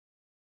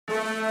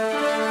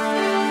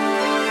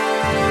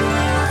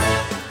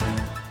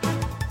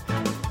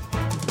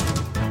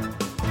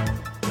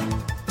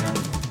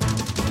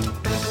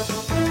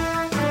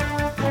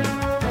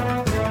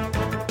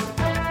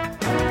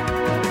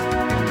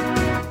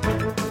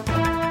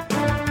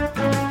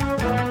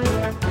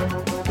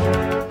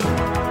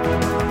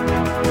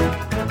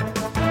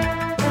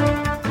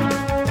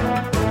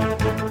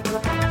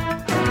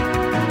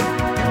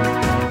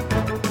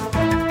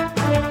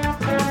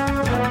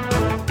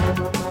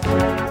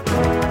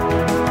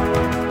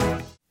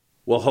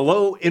Well,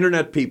 hello,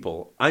 Internet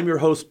people. I'm your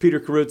host, Peter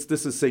Karutz.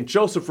 This is St.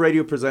 Joseph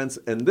Radio Presents,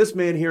 and this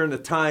man here in a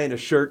tie and a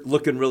shirt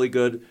looking really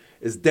good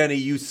is Denny,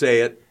 you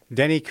say it.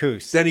 Denny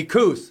Kuss. Denny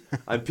Kuss.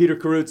 I'm Peter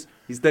Karutz.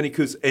 He's Denny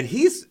Kuss. And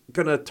he's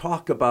going to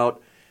talk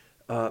about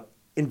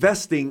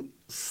investing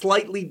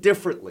slightly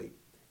differently.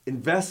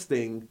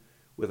 Investing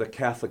with a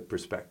Catholic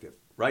perspective,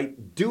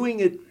 right? Doing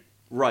it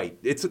right.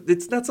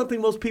 It's not something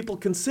most people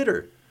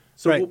consider.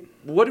 So right.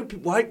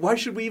 Why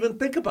should we even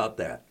think about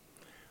that?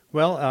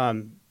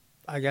 Well,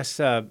 I guess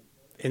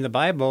in the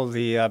Bible,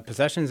 the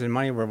possessions and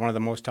money were one of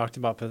the most talked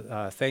about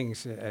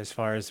things as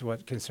far as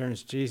what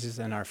concerns Jesus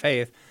and our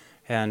faith.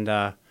 And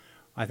I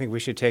think we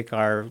should take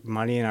our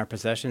money and our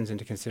possessions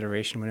into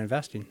consideration when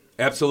investing.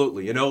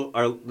 Absolutely. You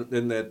know,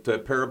 in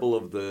that parable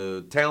of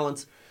the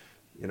talents,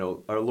 you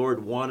know, our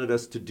Lord wanted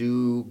us to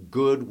do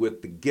good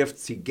with the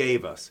gifts he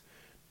gave us.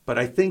 But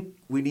I think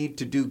we need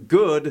to do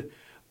good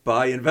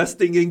by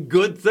investing in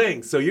good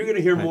things. So you're going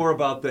to hear more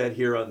about that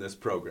here on this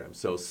program.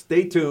 So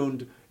stay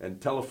tuned and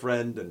tell a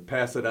friend and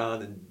pass it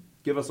on and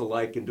give us a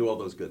like and do all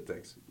those good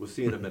things. We'll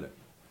see you in a minute.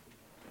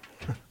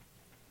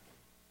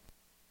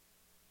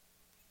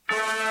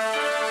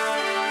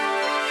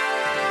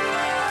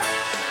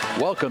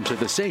 Welcome to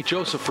the St.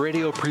 Joseph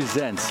Radio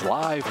Presents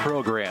live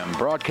program,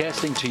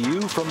 broadcasting to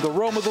you from the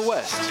Rome of the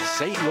West,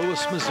 St.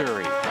 Louis,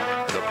 Missouri.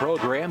 The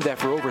program that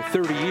for over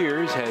 30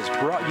 years has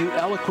brought you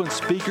eloquent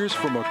speakers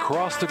from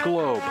across the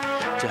globe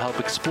to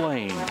help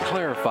explain,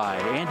 clarify,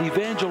 and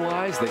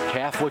evangelize the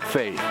Catholic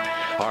faith.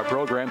 Our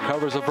program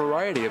covers a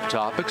variety of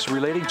topics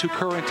relating to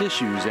current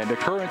issues and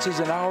occurrences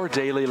in our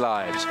daily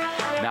lives.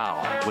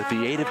 Now, with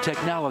the aid of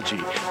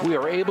technology, we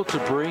are able to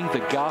bring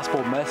the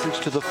gospel message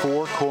to the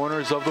four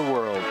corners of the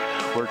world,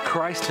 where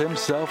Christ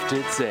himself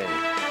did say,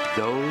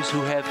 "Those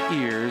who have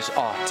ears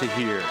ought to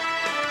hear."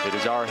 It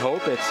is our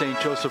hope at St.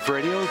 Joseph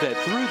Radio that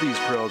through these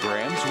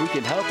programs we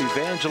can help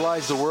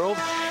evangelize the world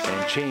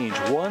and change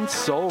one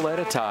soul at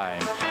a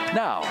time.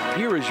 Now,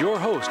 here is your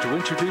host to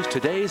introduce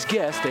today's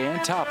guest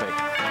and topic.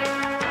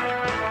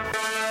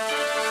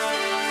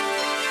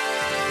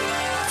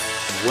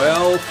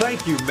 Well,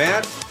 thank you,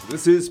 Matt.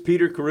 This is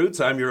Peter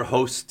Karutz. I'm your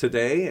host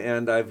today,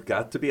 and I've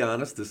got to be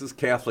honest, this is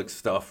Catholic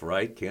stuff,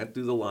 right? Can't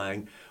do the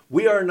lying.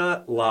 We are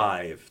not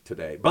live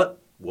today, but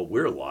well,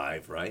 we're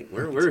live, right?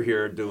 We're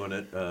here doing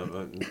it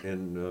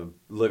in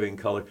living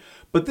color.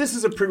 But this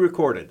is a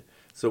pre-recorded.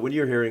 So when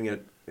you're hearing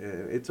it,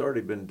 it's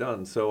already been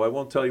done. So I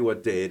won't tell you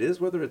what day it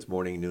is, whether it's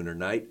morning, noon, or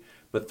night.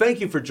 But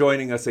thank you for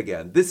joining us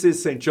again. This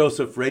is St.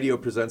 Joseph Radio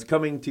Presents,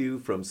 coming to you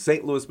from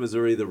St. Louis,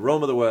 Missouri, the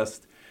Rome of the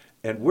West.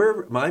 And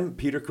I'm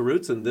Peter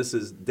Karutz, and this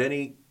is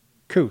Denny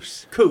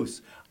Kuss.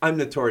 Kuss. I'm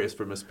notorious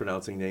for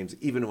mispronouncing names,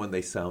 even when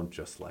they sound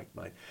just like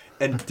mine.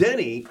 And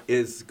Denny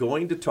is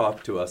going to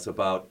talk to us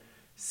about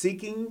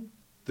seeking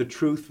the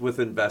truth with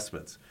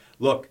investments.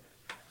 Look,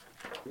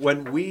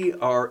 when we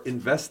are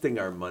investing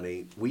our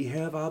money, we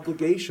have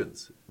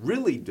obligations,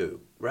 really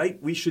do,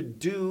 right? We should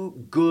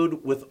do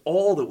good with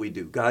all that we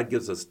do. God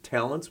gives us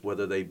talents,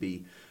 whether they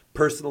be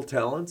personal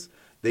talents.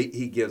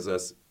 He gives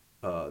us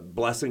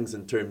blessings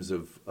in terms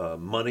of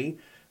money,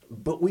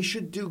 but we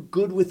should do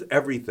good with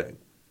everything.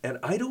 And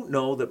I don't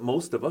know that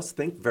most of us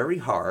think very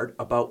hard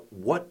about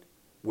what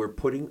we're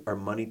putting our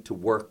money to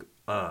work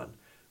on.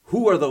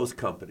 Who are those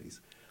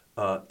companies?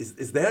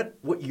 Is that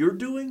what you're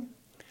doing?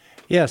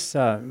 Yes.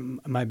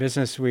 My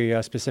business,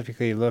 we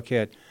specifically look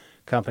at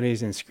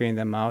companies and screen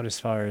them out as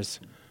far as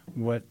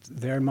what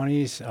their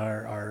monies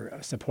are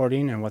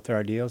supporting and what their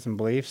ideals and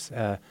beliefs.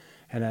 And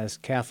as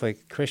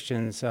Catholic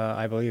Christians,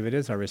 I believe it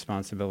is our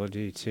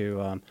responsibility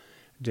to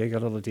dig a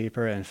little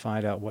deeper and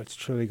find out what's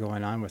truly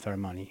going on with our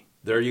money.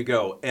 There you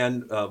go.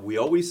 And we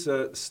always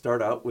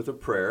start out with a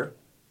prayer.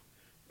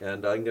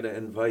 And I'm going to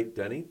invite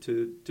Denny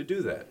to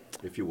do that,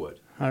 if you would.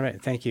 All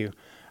right. Thank you.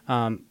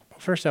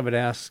 First, I would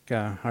ask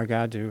our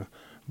God to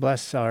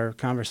bless our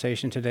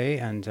conversation today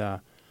and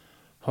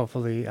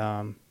hopefully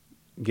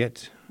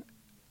get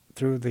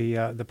through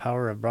the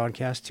power of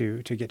broadcast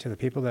to get to the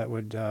people that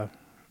would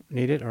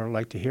need it or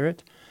like to hear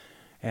it.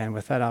 And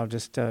with that, I'll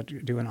just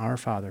do an Our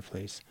Father,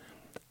 please.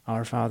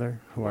 Our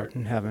Father, who art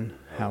in heaven,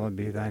 hallowed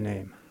be thy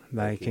name.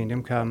 Thy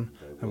kingdom come,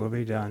 thy will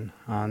be done,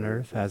 on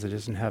earth as it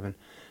is in heaven.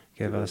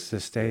 Give us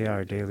this day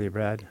our daily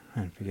bread,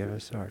 and forgive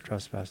us our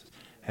trespasses,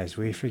 as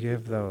we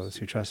forgive those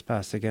who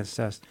trespass against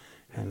us.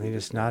 And lead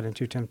us not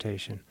into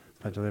temptation,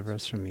 but deliver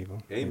us from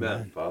evil.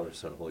 Amen. Father,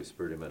 Son, Holy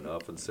Spirit, amen.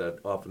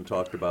 Often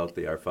talked about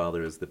the Our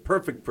Father as the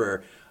perfect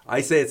prayer.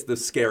 I say it's the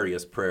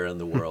scariest prayer in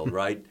the world,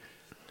 right?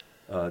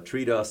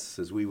 Treat us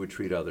as we would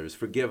treat others.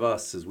 Forgive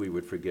us as we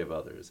would forgive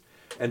others.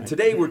 And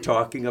today we're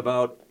talking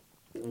about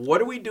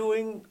what are we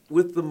doing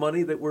with the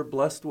money that we're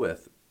blessed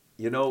with?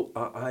 You know,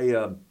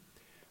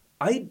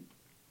 I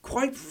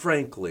quite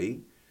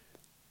frankly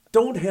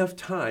don't have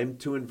time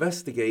to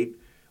investigate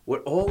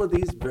what all of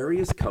these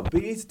various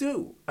companies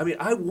do. I mean,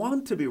 I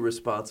want to be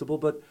responsible,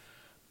 but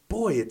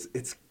boy,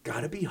 it's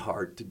got to be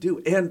hard to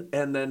do.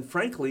 And then,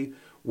 frankly,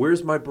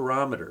 where's my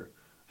barometer?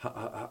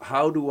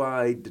 How do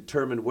I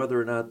determine whether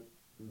or not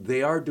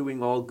they are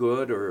doing all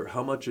good, or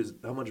how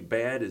much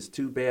bad is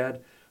too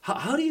bad?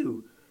 How do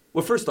you?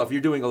 Well, first off,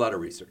 you're doing a lot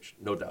of research,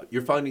 no doubt.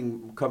 You're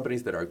finding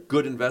companies that are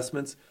good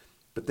investments,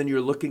 but then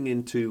you're looking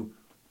into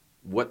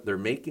what they're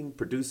making,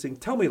 producing.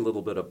 Tell me a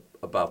little bit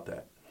about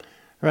that.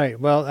 Right.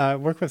 Well, I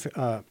work with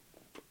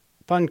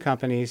fund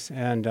companies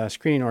and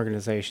screening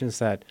organizations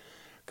that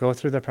go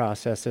through the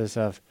processes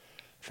of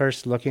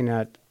first looking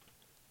at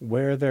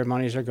where their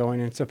monies are going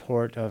in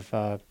support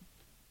of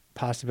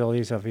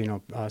possibilities of,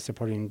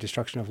 supporting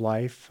destruction of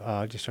life,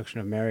 destruction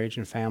of marriage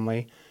and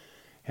family,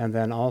 and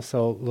then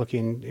also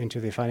looking into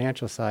the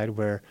financial side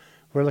where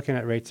we're looking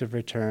at rates of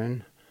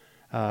return,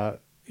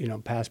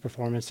 past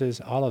performances,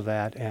 all of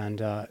that, and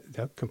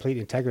the complete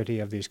integrity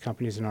of these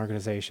companies and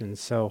organizations.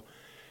 So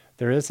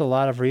there is a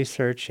lot of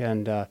research,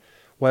 and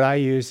what I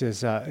use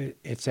is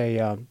it's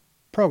a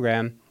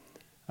program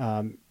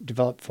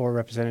developed for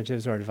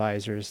representatives or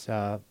advisors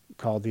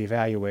called the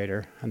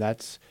Evaluator, and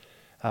that's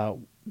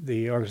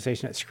the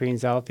organization that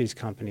screens out these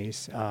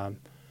companies.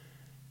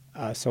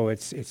 So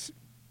it's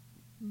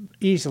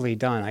easily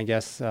done, I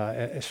guess,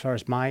 as far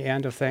as my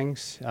end of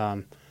things.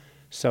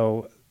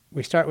 So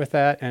we start with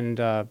that, and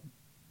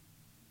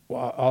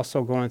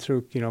also going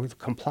through,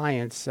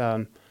 compliance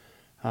and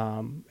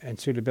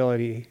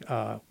suitability.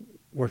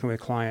 Working with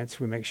clients,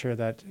 we make sure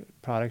that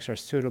products are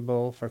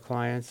suitable for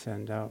clients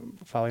and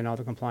following all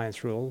the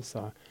compliance rules.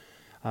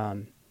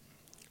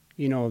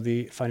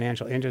 The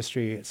financial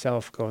industry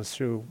itself goes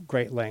through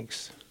great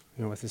lengths,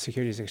 with the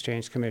Securities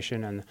Exchange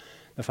Commission and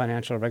the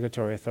Financial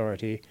Regulatory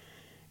Authority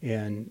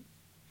in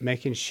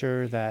making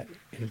sure that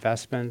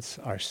investments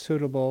are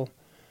suitable,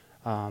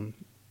 and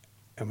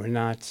we're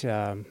not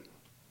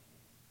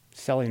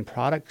selling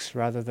products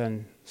rather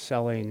than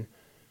selling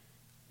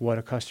what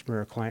a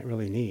customer or client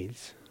really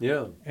needs.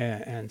 Yeah.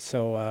 And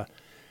so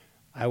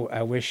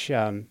I wish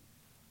we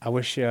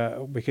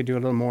could do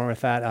a little more with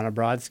that on a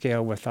broad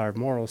scale with our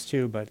morals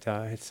too, but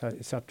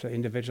it's up to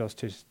individuals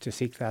to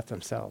seek that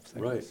themselves.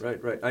 Right.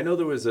 I know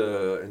there was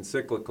a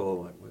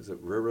encyclical, was it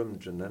Rerum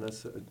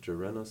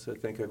Jurenus, I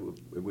think. It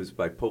was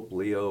by Pope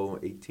Leo,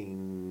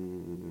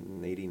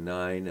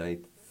 1889, I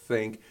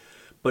think.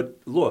 But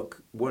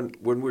look, when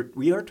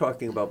we are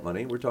talking about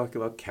money, we're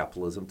talking about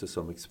capitalism to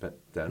some extent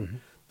then. Mm-hmm.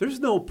 There's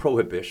no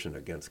prohibition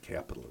against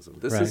capitalism.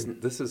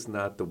 This is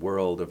not the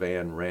world of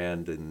Ayn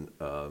Rand and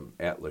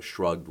Atlas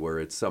Shrugged, where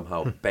it's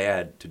somehow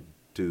bad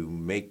to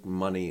make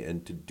money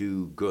and to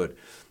do good.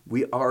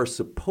 We are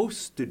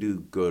supposed to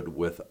do good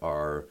with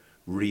our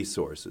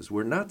resources.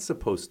 We're not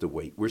supposed to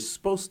wait. We're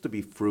supposed to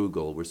be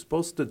frugal. We're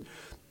supposed to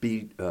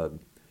be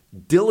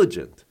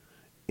diligent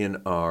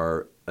in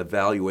our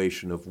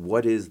evaluation of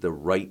what is the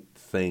right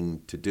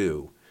thing to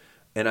do.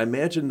 And I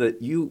imagine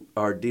that you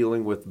are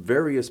dealing with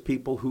various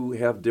people who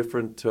have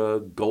different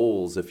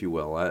goals, if you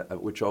will,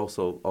 which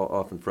also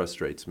often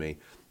frustrates me.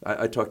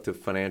 I talk to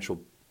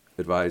financial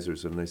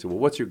advisors, and they say, well,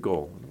 what's your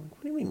goal? I'm like,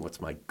 what do you mean,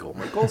 what's my goal?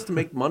 My goal is to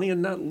make money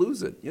and not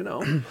lose it,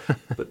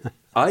 But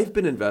I've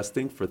been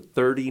investing for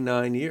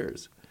 39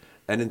 years.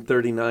 And in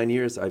 39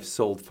 years, I've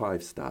sold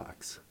 5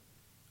 stocks.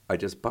 I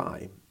just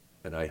buy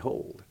and I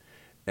hold.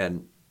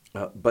 And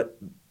but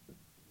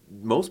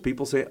most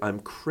people say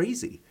I'm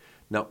crazy.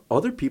 Now,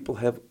 other people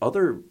have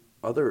other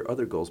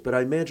goals, but I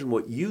imagine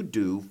what you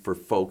do for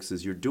folks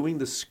is you're doing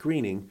the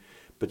screening,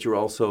 but you're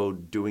also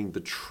doing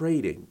the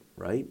trading,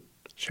 right?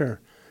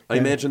 Sure. I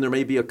imagine there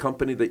may be a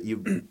company that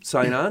you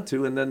sign on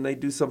to, and then they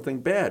do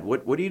something bad.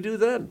 What do you do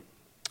then?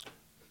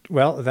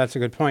 Well, that's a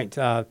good point.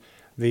 The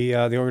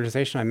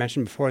organization I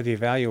mentioned before, the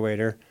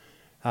Evaluator,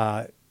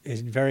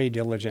 is very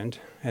diligent,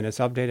 and it's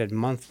updated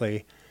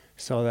monthly,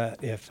 so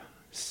that if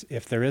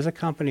there is a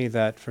company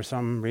that for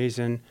some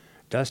reason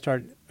does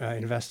start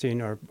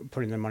investing or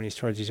putting their monies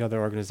towards these other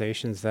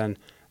organizations, then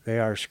they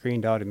are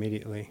screened out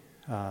immediately.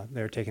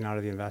 They're taken out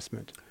of the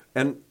investment.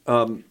 And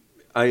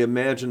I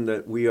imagine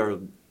that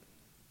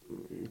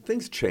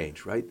things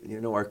change, right?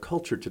 Our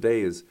culture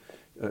today is,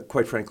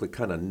 quite frankly,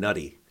 kind of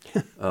nutty.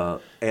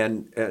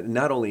 And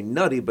not only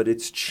nutty, but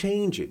it's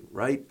changing,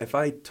 right? If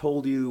I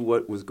told you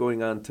what was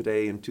going on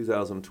today in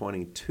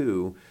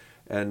 2022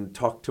 and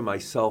talked to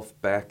myself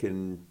back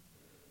in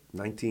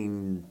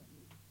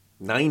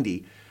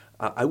 1990,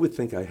 I would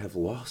think I have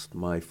lost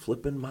my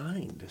flippin'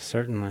 mind.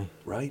 Certainly.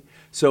 Right?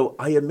 So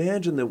I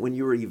imagine that when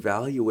you're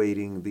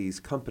evaluating these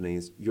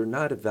companies, you're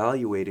not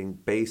evaluating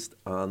based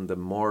on the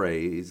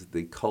mores,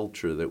 the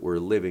culture that we're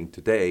living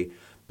today,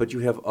 but you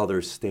have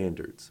other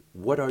standards.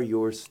 What are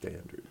your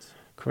standards?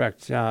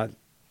 Correct. The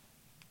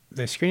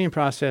screening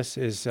process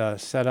is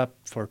set up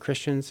for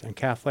Christians and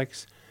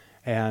Catholics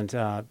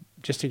And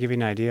just to give you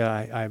an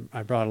idea,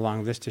 I brought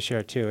along this to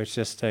share too. It's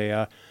just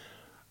a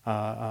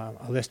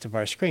list of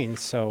our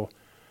screens. So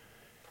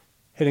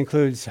it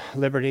includes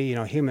liberty,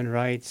 human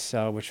rights,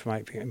 which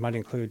might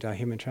include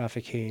human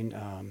trafficking,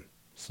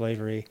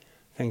 slavery,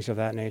 things of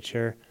that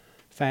nature,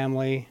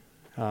 family,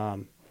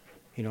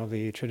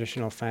 the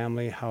traditional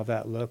family, how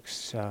that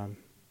looks,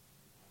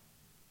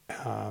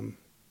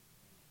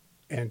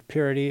 and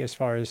purity as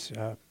far as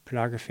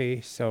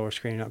pornography. So we're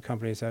screening out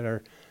companies that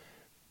are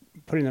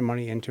putting their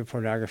money into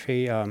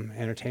pornography,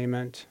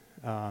 entertainment.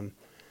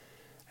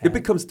 It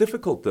becomes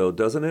difficult, though,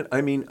 doesn't it?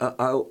 I mean,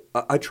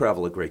 I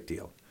travel a great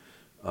deal.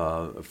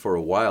 For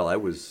a while, I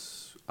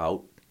was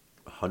out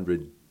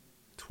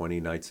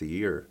 120 nights a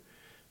year,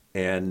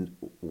 and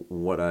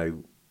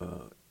what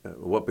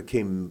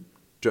became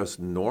just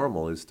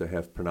normal is to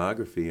have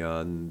pornography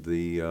on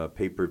the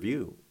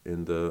pay-per-view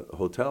in the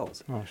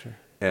hotels. Oh, sure.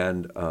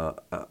 And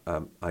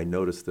I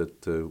noticed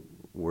that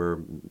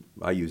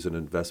I use an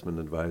investment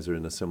advisor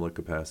in a similar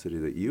capacity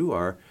that you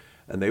are,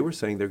 and they were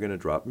saying they're going to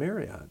drop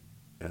Marriott.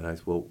 And I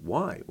said, well,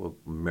 why? Well,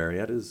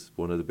 Marriott is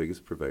one of the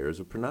biggest purveyors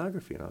of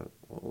pornography. And I went,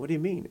 well, what do you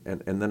mean?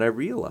 And then I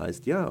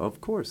realized, yeah,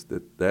 of course,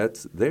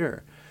 that's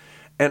there.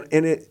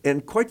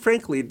 And quite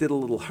frankly, it did a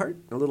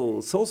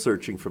little soul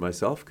searching for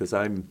myself, because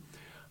I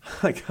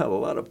got a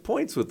lot of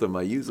points with them.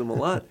 I use them a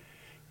lot.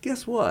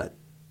 Guess what?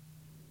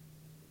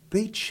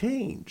 They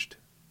changed.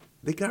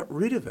 They got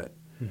rid of it.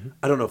 Mm-hmm.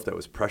 I don't know if that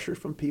was pressure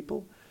from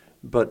people,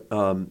 but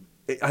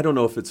I don't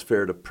know if it's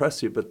fair to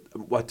press you, but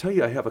I'll tell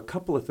you, I have a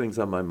couple of things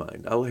on my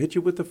mind. I'll hit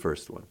you with the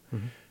first one.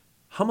 Mm-hmm.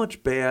 How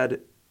much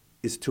bad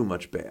is too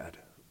much bad?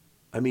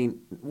 I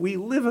mean, we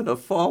live in a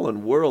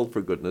fallen world,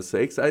 for goodness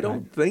sakes. I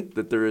don't think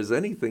that there is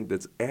anything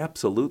that's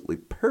absolutely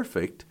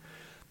perfect,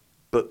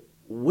 but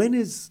when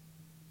is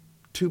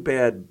too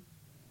bad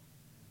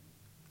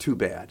too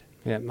bad?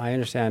 Yeah, I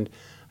understand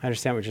what you're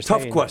saying.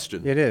 Tough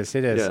question. It is.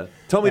 Yeah.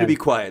 Tell me to be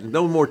quiet.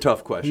 No more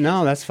tough questions.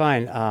 No, that's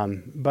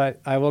fine. But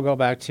I will go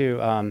back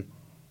to,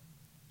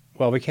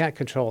 we can't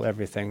control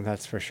everything,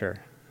 that's for sure.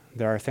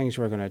 There are things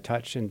we're going to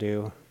touch and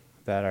do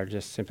that are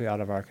just simply out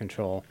of our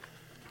control.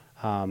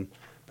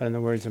 But in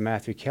the words of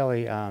Matthew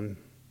Kelly,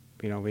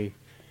 we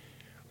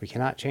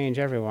cannot change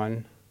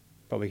everyone,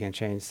 but we can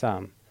change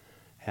some.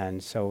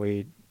 And so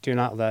we do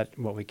not let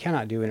what we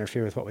cannot do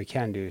interfere with what we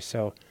can do.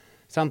 So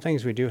some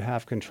things we do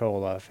have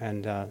control of,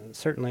 and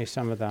certainly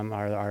some of them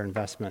are our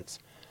investments.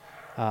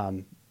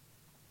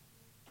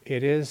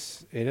 It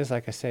is,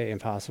 like I say,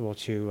 impossible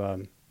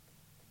to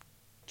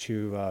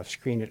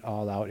screen it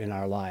all out in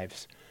our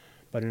lives.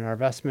 But in our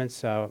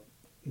investments,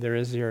 there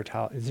is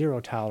zero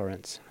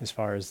tolerance as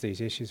far as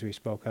these issues we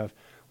spoke of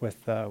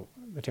with the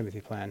Timothy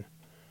Plan.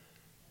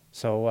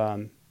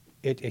 So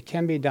it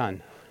can be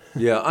done.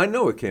 Yeah, I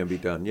know it can be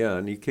done. Yeah,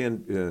 and you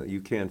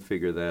can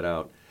figure that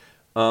out.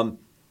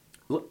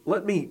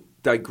 Let me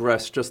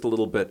digress just a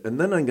little bit,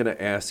 and then I'm going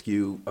to ask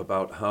you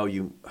about how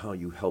you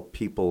help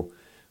people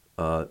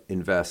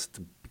invest,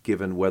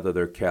 given whether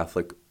they're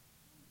Catholic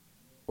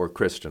or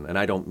Christian. And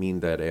I don't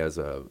mean that as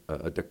a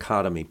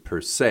dichotomy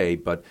per se,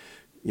 but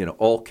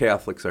all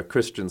Catholics are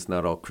Christians,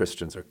 not all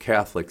Christians are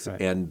Catholics,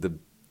 right. And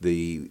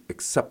the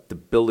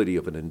acceptability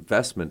of an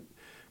investment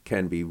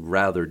can be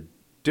rather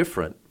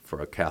different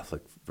for a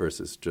Catholic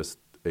versus just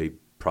a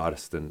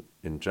Protestant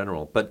in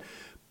general. But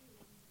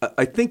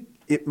I think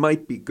it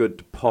might be good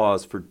to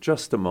pause for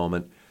just a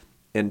moment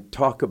and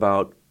talk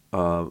about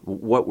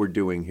what we're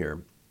doing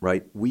here,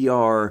 right? We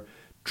are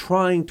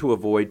trying to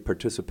avoid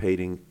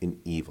participating in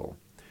evil.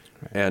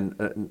 Right.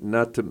 And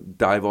not to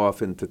dive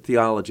off into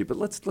theology, but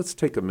let's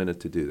take a minute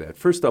to do that.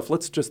 First off,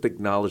 let's just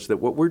acknowledge that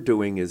what we're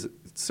doing is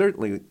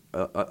certainly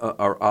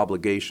our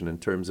obligation in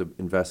terms of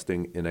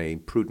investing in a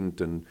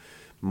prudent and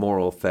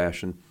moral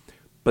fashion.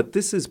 But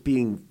this is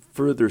being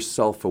further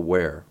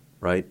self-aware,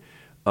 right?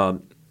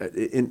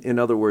 In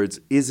other words,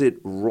 is it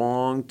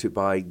wrong to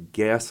buy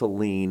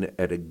gasoline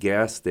at a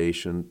gas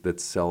station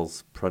that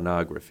sells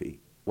pornography?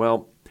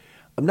 Well,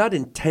 I'm not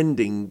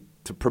intending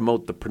to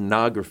promote the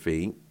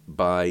pornography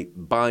by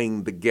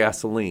buying the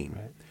gasoline.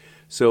 Right.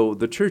 So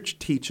the church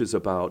teaches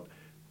about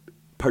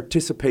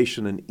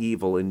participation in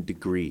evil in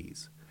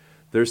degrees.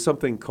 There's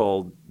something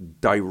called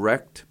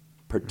direct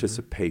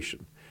participation.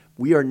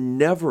 Mm-hmm. We are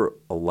never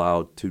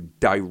allowed to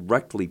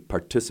directly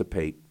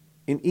participate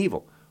in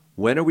evil.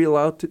 When are we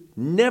allowed to?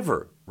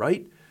 Never,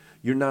 right?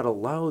 You're not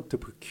allowed to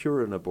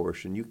procure an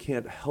abortion. You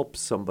can't help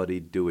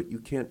somebody do it. You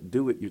can't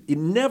do it. You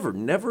never.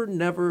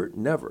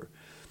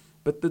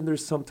 But then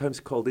there's sometimes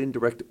called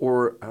indirect,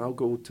 or I'll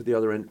go to the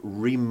other end,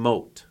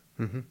 remote,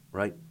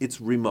 right?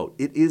 It's remote.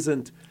 It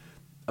isn't,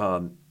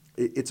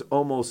 it's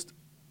almost,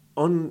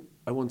 I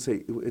won't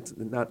say, it's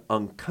not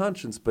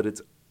unconscious, but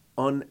it's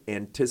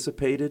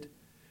unanticipated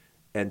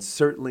and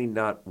certainly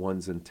not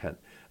one's intent.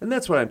 And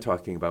that's what I'm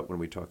talking about when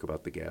we talk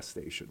about the gas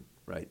station,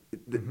 right?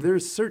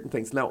 There's certain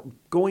things. Now,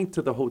 going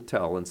to the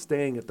hotel and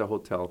staying at the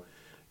hotel,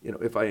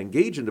 if I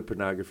engage into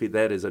pornography,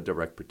 that is a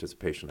direct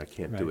participation. I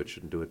can't do it,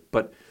 shouldn't do it.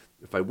 But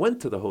if I went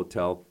to the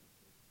hotel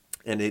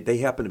and they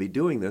happen to be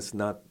doing this.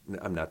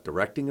 I'm not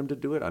directing them to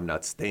do it. I'm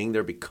not staying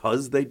there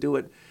because they do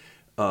it.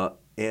 But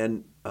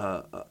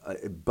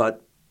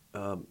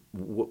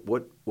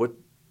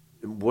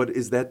what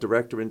is that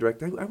direct or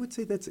indirect? I would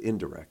say that's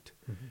indirect,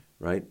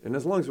 right? And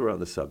as long as we're on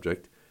the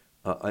subject,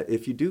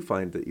 if you do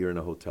find that you're in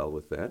a hotel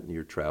with that and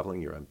you're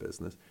traveling, you're on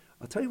business,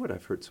 I'll tell you what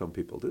I've heard some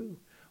people do.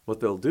 What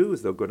they'll do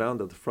is they'll go down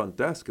to the front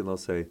desk and they'll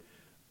say,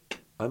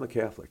 I'm a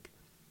Catholic,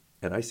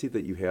 and I see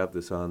that you have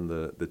this on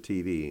the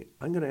TV.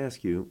 I'm going to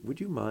ask you,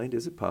 would you mind,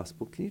 is it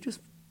possible, can you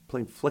just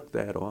plain flick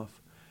that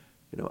off?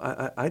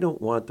 I don't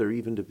want there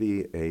even to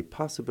be a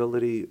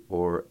possibility,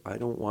 or I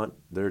don't want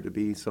there to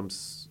be some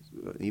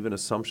even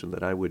assumption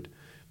that I would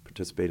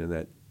participate in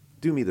that.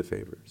 Do me the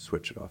favor,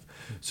 switch it off.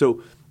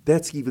 So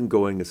that's even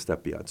going a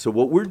step beyond. So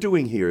what we're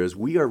doing here is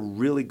we are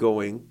really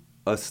going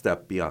a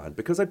step beyond,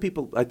 because I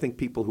think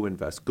people who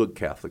invest, good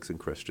Catholics and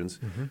Christians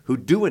who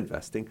do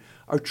investing,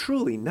 are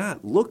truly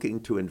not looking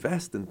to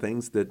invest in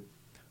things that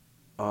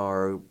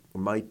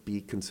might be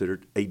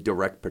considered a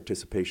direct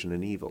participation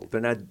in evil.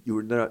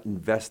 You're not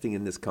investing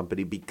in this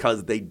company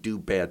because they do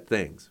bad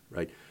things,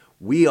 right?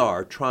 We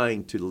are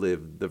trying to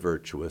live the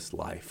virtuous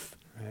life.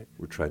 Right.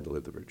 We're trying to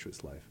live the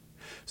virtuous life.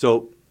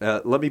 So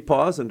let me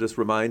pause and just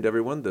remind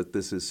everyone that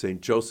this is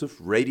St. Joseph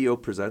Radio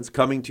Presents,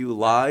 coming to you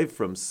live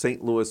from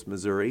St. Louis,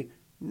 Missouri.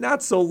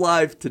 Not so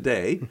live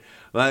today.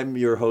 I'm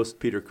your host,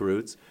 Peter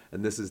Karutz,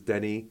 and this is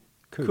Denny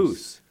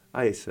Kuss.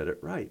 I said it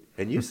right,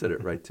 and you said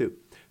it right too.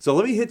 So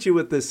let me hit you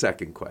with this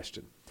second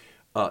question.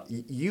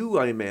 You,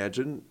 I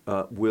imagine,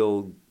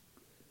 will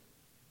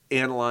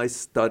analyze,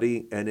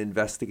 study, and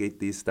investigate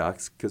these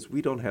stocks because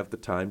we don't have the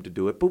time to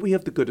do it, but we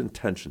have the good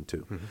intention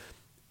to.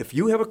 If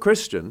you have a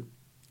Christian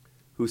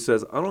who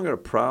says, I don't got a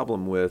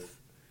problem with,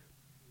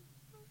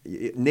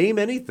 name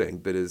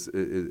anything that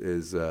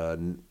is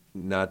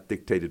not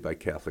dictated by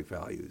Catholic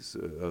values,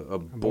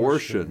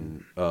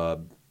 abortion,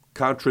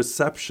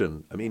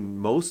 contraception. I mean,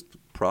 most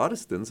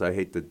Protestants, I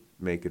hate to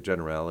make a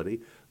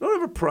generality,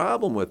 don't have a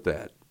problem with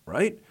that,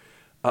 right?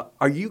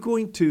 Are you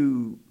going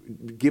to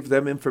give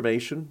them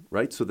information,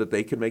 right, so that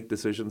they can make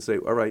decisions, say,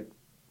 all right,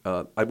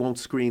 I won't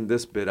screen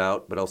this bit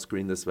out, but I'll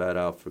screen this bit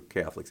out for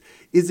Catholics?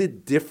 Is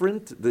it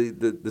different,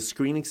 the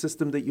screening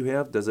system that you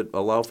have? Does it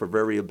allow for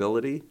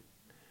variability?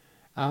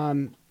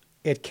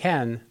 It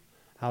can.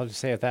 I'll just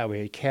say it that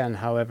way. It can.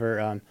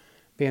 However,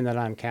 being that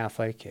I'm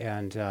Catholic,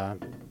 and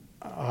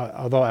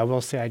although I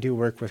will say I do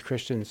work with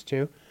Christians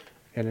too,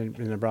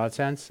 in a broad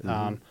sense,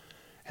 and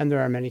there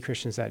are many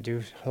Christians that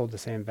do hold the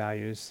same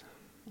values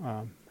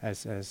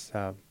as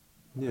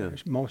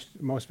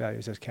most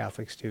values as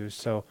Catholics do.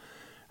 So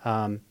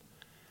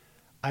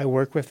I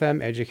work with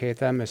them, educate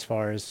them as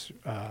far as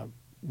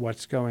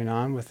what's going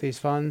on with these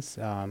funds,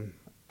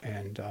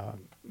 and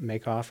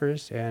make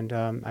offers. And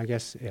I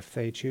guess if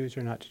they choose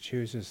or not to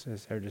choose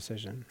is their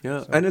decision.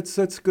 Yeah, so. And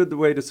that's good the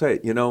way to say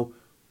it.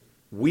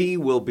 We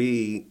will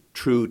be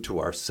true to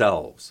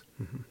ourselves,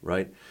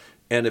 right?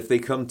 And if they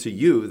come to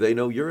you, they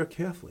know you're a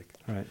Catholic.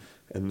 Right.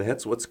 And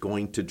that's what's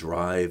going to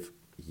drive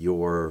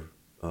your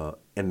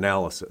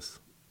analysis.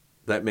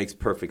 That makes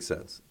perfect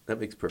sense.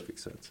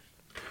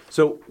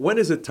 So when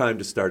is it time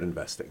to start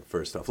investing,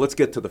 first off? Let's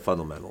get to the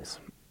fundamentals.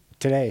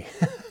 Today.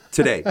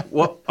 Today.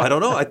 Well, I don't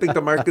know. I think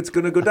the market's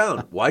going to go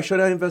down. Why should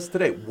I invest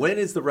today? When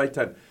is the right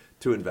time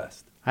to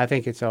invest? I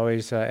think it's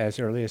always as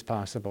early as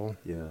possible.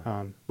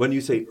 Yeah. When you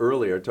say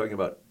early, are you talking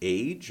about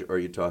age, or are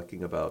you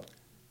talking about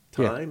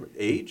time,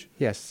 age?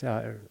 Yes,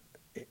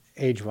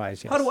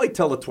 age-wise, yes. How do I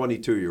tell a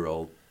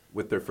 22-year-old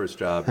with their first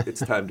job it's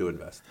time to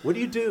invest? What do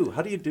you do?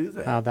 How do you do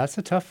that? That's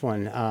a tough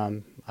one.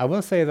 I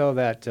will say, though,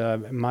 that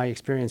my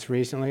experience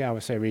recently, in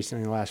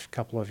the last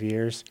couple of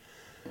years,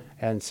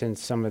 and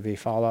since some of the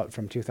fallout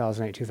from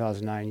 2008,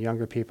 2009,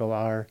 younger people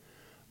are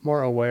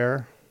more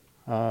aware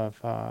of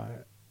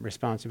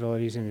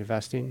responsibilities in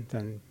investing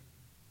than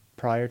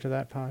prior to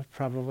that,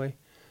 probably.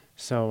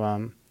 So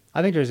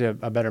I think there's a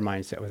better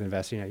mindset with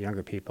investing at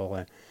younger people,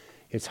 and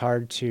it's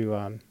hard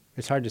to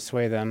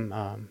sway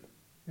them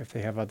if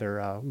they have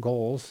other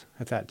goals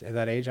at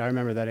that age. I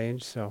remember that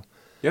age, so.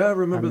 Yeah, I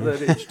remember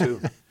that age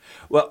too.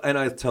 Well, and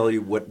I tell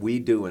you what we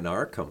do in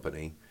our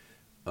company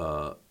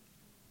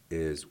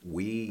is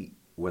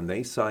when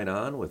they sign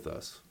on with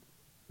us,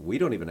 we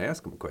don't even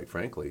ask them, quite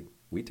frankly.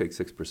 We take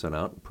 6%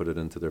 out and put it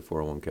into their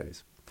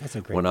 401ks. That's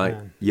a great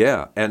plan.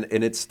 Yeah, and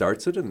it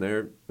starts it, and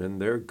they're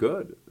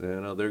good.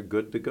 They're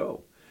good to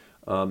go.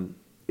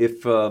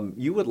 If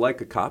you would like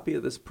a copy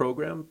of this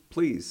program,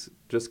 please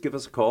just give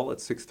us a call at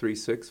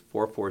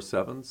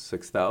 636-447-6000,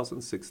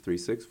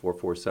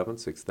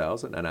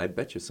 636-447-6000, and I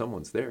bet you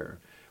someone's there.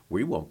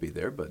 We won't be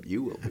there, but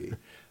you will be.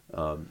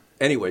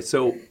 Anyway,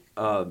 so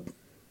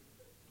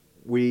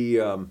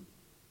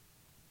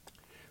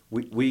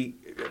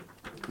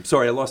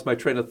sorry, I lost my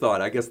train of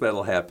thought. I guess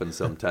that'll happen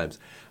sometimes.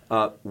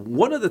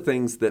 One of the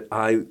things that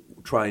I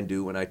try and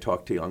do when I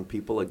talk to young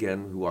people,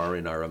 again, who are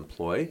in our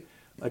employ,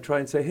 I try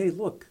and say, hey,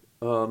 look,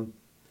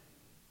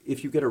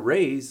 if you get a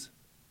raise,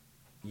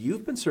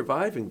 you've been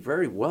surviving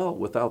very well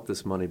without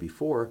this money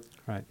before.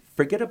 Right.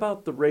 Forget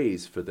about the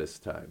raise for this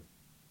time.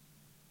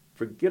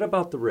 Forget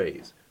about the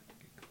raise.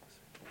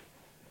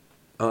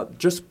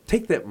 Just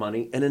take that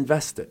money and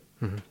invest it,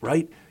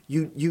 right?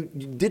 You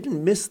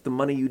didn't miss the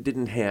money you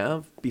didn't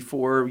have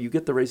before you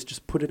get the raise.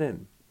 Just put it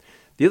in.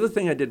 The other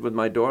thing I did with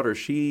my daughter,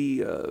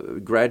 she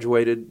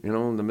graduated,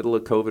 in the middle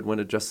of COVID when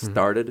it just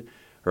started.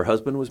 Her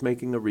husband was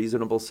making a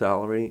reasonable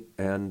salary,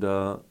 and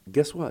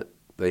guess what?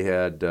 They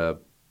had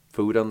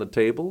food on the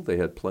table. They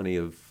had plenty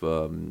of.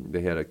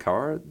 They had a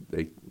car.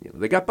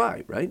 They got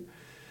by, right?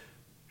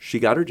 She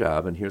got her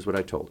job, and here's what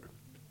I told her.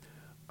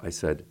 I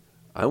said,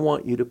 I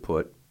want you to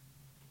put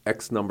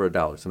X number of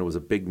dollars, and it was a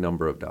big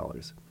number of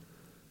dollars,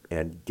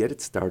 and get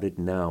it started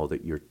now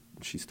that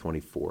she's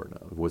 24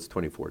 now. It was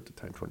 24 at the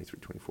time, 23,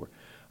 24.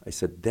 I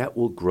said, that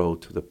will grow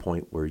to the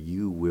point where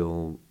you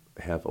will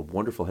have a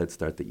wonderful head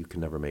start that you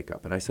can never make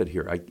up. And I said,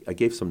 here, I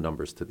gave some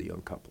numbers to the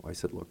young couple. I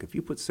said, look, if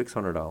you put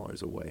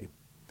 $600 away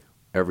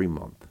every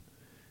month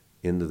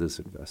into this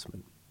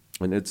investment,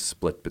 and it's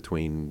split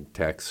between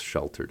tax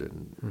sheltered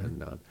and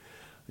non.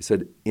 I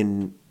said,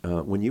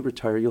 when you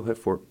retire, you'll have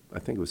I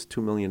think it was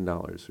 $2 million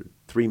or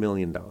 $3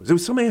 million. It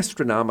was some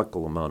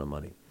astronomical amount of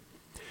money.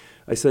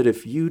 I said,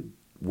 if you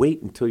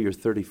wait until you're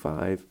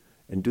 35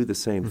 and do the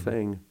same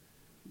thing,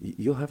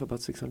 you'll have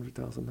about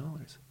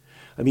 $600,000.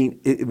 I mean,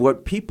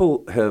 what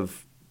people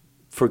have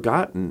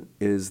forgotten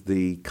is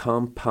the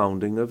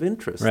compounding of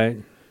interest.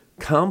 Right.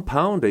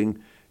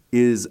 Compounding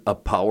is a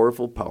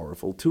powerful,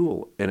 powerful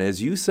tool. And as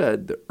you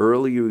said, the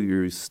earlier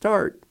you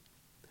start,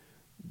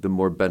 the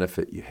more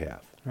benefit you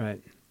have.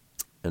 Right.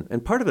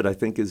 And part of it, I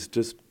think, is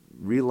just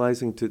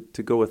realizing to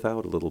go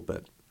without a little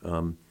bit.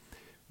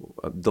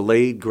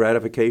 Delayed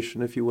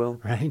gratification, if you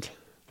will. Right.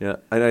 Yeah,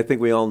 and I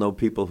think we all know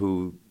people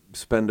who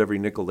spend every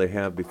nickel they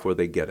have before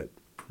they get it.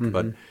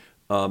 But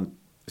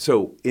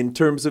so in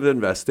terms of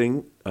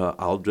investing,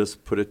 I'll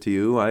just put it to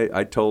you.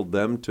 I told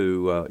them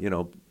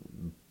to,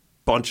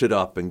 bunch it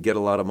up and get a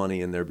lot of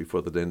money in there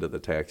before the end of the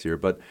tax year.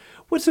 But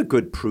what's a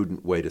good,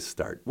 prudent way to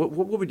start? What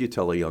would you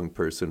tell a young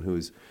person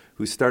who's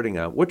starting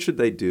out? What should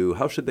they do?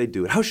 How should they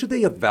do it? How should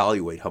they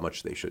evaluate how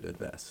much they should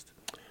invest?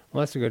 Well,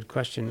 that's a good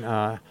question.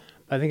 I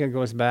think it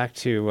goes back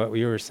to what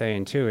you were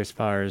saying, too, as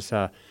far as,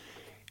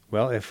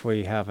 if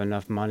we have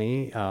enough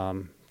money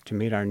to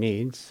meet our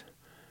needs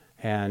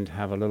and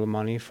have a little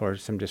money for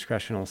some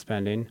discretional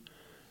spending,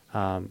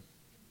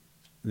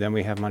 then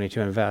we have money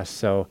to invest.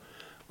 So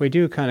we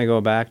do kind of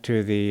go back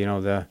to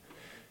the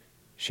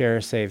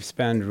share, save,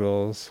 spend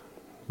rules,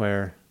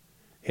 where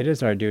it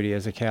is our duty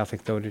as a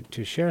Catholic, though,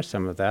 to share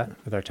some of that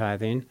with our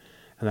tithing,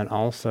 and then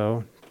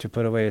also to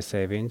put away a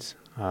savings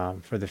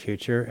for the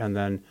future, and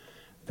then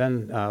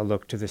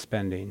look to the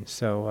spending.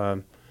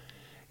 So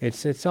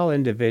it's all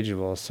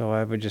individual. So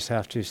I would just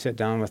have to sit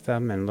down with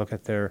them and look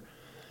at their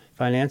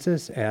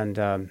finances and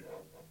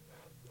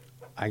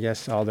I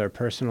guess all their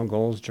personal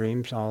goals,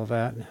 dreams, all of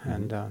that,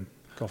 and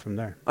go from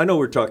there. I know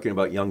we're talking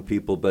about young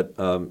people, but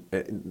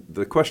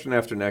the question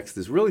after next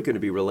is really going to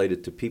be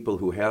related to people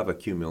who have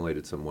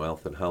accumulated some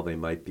wealth and how they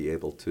might be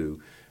able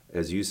to,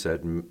 as you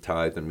said,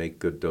 tithe and make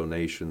good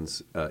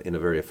donations in a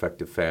very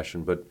effective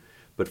fashion. But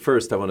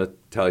first, I want to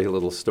tell you a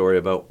little story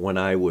about when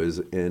I was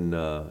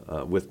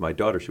with my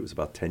daughter. She was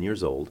about 10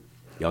 years old,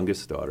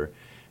 youngest daughter,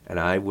 and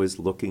I was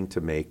looking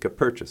to make a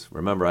purchase.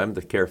 Remember, I'm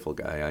the careful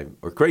guy,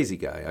 or crazy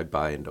guy. I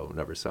buy and don't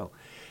never sell.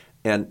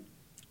 And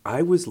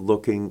I was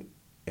looking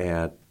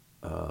at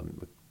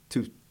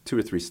two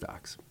or three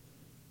stocks.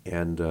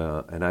 And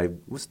I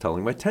was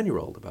telling my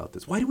 10-year-old about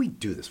this. Why do we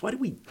do this? Why do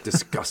we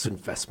discuss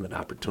investment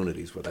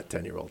opportunities with a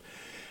 10-year-old?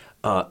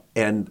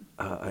 And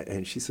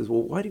she says,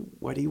 well, why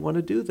do you want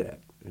to do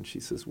that? And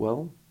she says,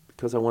 well,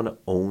 because I want to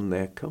own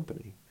that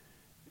company.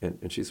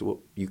 And she said,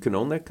 well, you can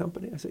own that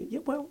company? I said,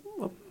 yeah, well,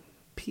 a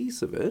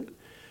piece of it.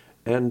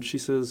 And she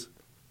says,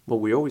 well,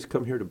 we always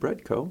come here to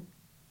Breadco.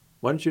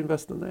 Why don't you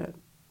invest in that?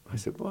 I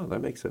said, well,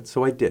 that makes sense.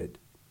 So I did.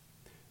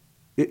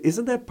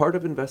 Isn't that part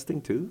of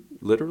investing too?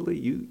 Literally,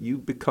 you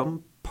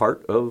become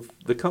part of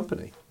the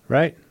company.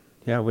 Right.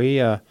 Yeah,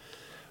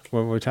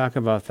 when we talk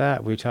about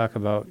that, we talk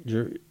about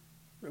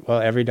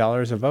every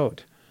dollar is a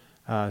vote.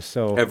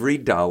 So every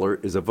dollar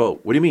is a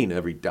vote. What do you mean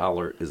every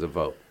dollar is a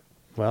vote?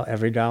 Well,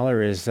 every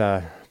dollar is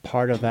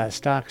part of that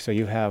stock. So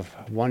you have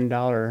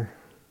 $1,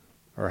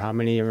 or how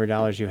many ever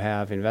dollars you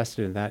have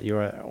invested in that,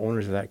 you're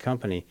owners of that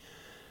company.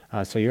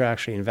 So you're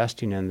actually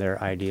investing in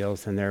their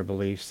ideals and their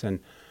beliefs and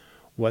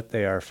what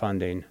they are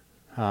funding.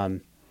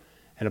 And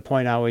a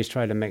point I always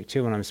try to make,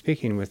 too, when I'm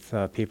speaking with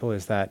people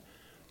is that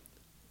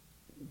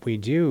we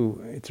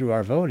do, through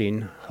our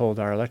voting, hold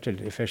our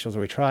elected officials,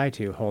 or we try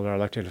to hold our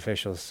elected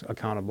officials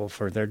accountable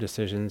for their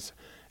decisions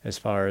as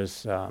far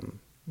as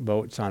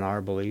votes on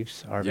our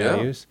beliefs, our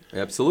values.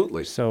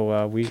 Absolutely.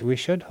 So we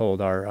should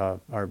hold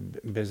our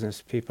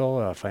business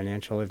people,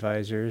 financial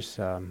advisors,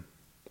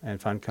 and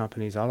fund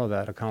companies, all of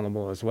that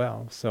accountable as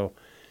well. So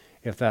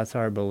if that's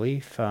our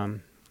belief,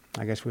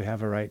 I guess we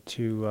have a right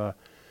to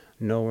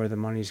know where the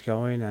money's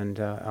going, and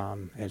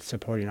it's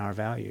supporting our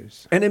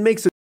values. And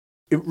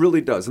it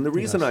really does. And the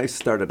reason I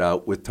started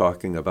out with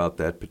talking about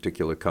that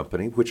particular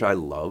company, which I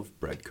love,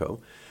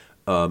 Breadco,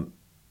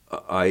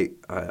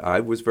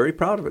 I was very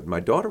proud of it. My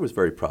daughter was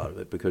very proud of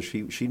it because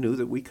she knew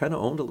that we kind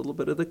of owned a little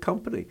bit of the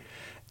company.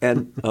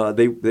 And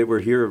they were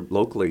here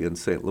locally in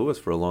St. Louis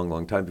for a long,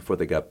 long time before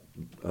they got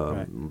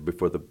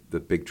before the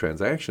big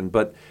transaction.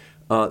 But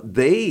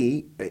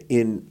they,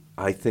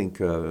 I think,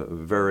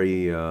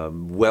 very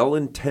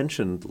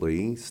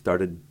well-intentionedly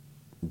started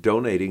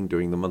donating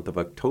during the month of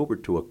October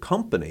to a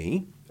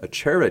company, a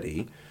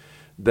charity,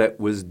 that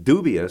was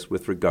dubious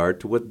with regard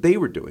to what they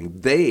were doing.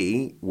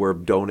 They were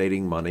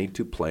donating money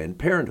to Planned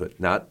Parenthood,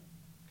 not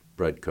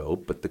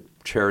Breadco, but the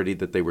charity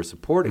that they were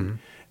supporting. Mm-hmm.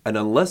 And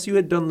unless you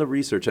had done the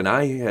research, and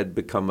I had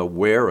become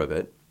aware of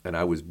it, and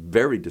I was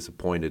very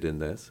disappointed in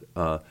this,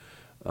 and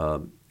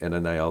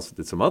then I also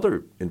did some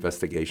other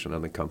investigation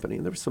on the company,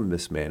 and there was some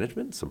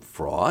mismanagement, some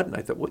fraud, and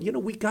I thought, well,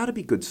 we got to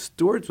be good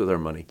stewards with our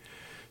money.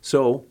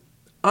 So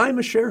I'm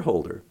a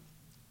shareholder,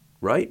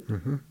 right?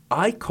 Mm-hmm.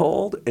 I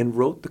called and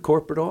wrote the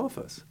corporate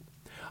office.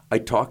 I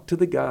talked to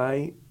the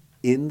guy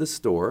in the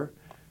store,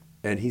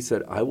 and he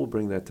said, I will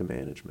bring that to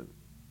management.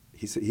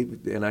 He said,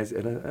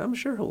 I'm a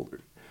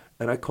shareholder.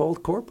 And I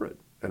called corporate,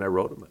 and I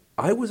wrote him.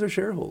 I was a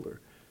shareholder,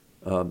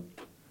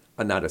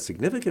 not a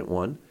significant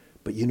one,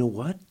 but you know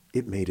what?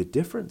 It made a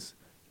difference.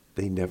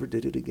 They never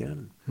did it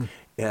again.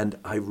 And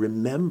I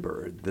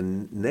remember the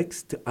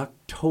next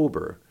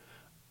October,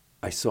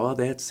 I saw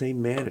that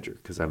same manager,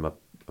 because I'm a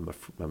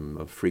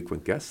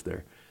frequent guest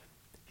there.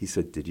 He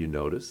said, did you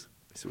notice?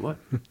 I said, what?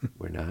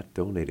 We're not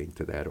donating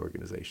to that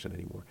organization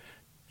anymore.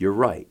 You're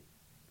right.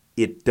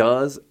 It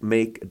does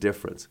make a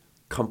difference.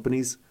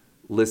 Companies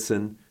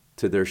listen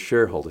to their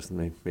shareholders,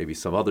 and maybe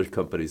some other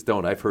companies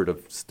don't. I've heard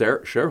of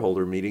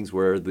shareholder meetings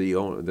where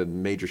the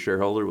major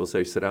shareholder will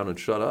say, sit down and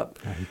shut up.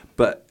 Right.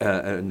 But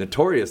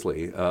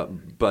notoriously,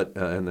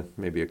 and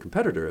maybe a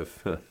competitor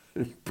of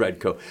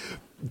Breadco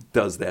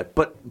does that.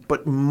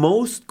 But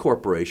most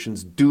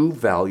corporations do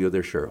value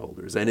their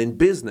shareholders. And in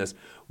business,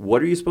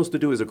 what are you supposed to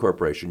do as a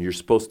corporation? You're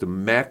supposed to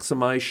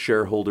maximize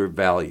shareholder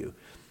value.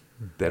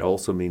 That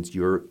also means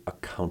you're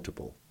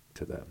accountable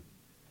to them.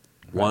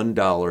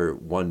 $1,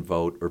 one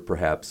vote, or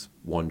perhaps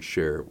one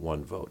share,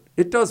 one vote.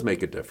 It does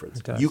make a difference.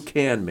 It does. You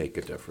can make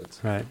a difference.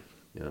 Right.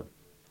 Yeah.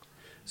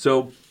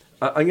 So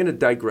I'm going to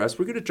digress.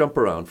 We're going to jump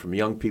around from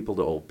young people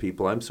to old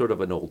people. I'm sort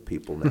of an old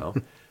people now.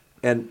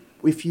 And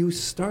if you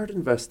start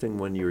investing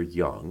when you're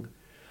young,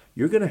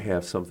 you're going to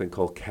have something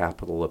called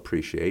capital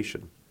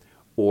appreciation.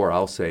 Or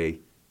I'll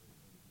say,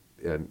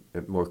 and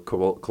more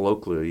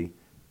colloquially,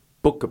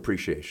 book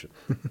appreciation,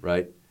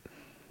 right?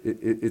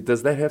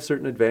 Does that have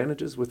certain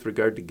advantages with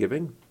regard to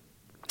giving?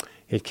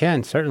 It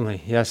can,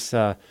 certainly, yes.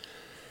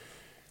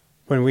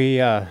 When we,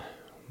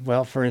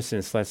 for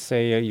instance, let's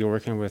say you're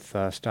working with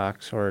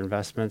stocks or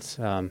investments,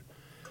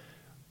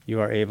 you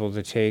are able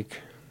to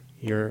take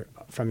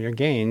from your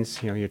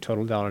gains, your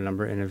total dollar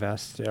number, and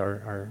invest,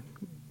 or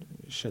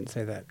shouldn't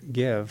say that,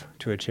 give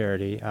to a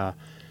charity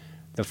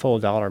the full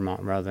dollar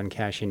amount rather than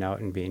cashing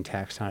out and being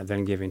taxed on it,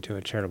 then giving to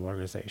a charitable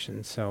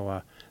organization.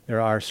 So there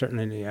are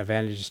certainly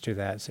advantages to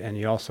that, and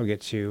you also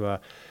get to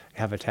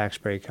have a tax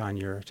break on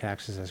your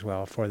taxes as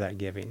well for that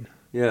giving.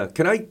 Yeah,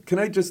 can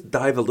I just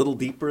dive a little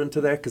deeper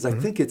into that? Because I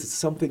think it's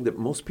something that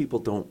most people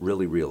don't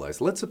really realize.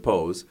 Let's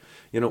suppose,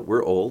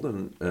 we're old,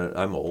 and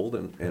I'm old,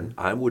 and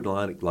I would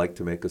like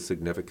to make a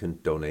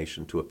significant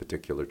donation to a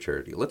particular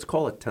charity. Let's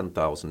call it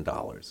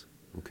 $10,000,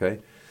 okay?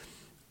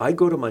 I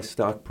go to my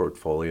stock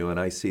portfolio, and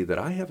I see that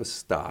I have a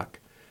stock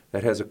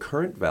that has a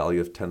current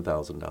value of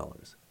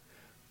 $10,000.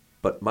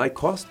 But my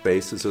cost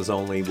basis is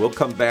only, we'll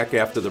come back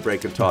after the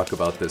break and talk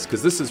about this,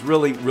 because this is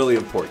really, really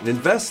important.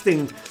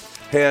 Investing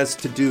has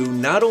to do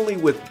not only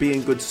with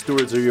being good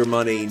stewards of your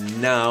money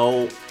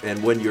now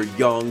and when you're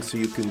young so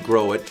you can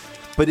grow it,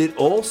 but it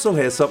also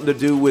has something to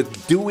do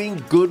with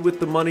doing good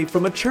with the money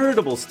from a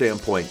charitable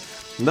standpoint.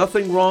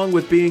 Nothing wrong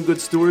with being good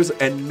stewards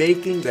and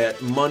making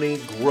that money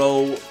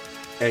grow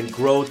and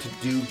grow to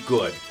do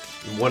good.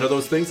 And one of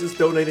those things is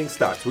donating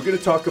stocks. We're going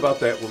to talk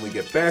about that when we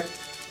get back.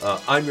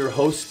 I'm your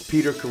host,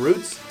 Peter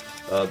Karutz.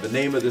 The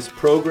name of this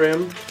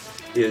program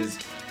is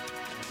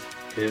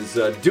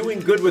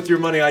Doing Good with Your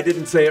Money. I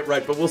didn't say it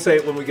right, but we'll say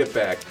it when we get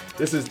back.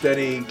 This is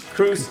Denny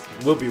Kuss.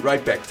 We'll be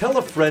right back. Tell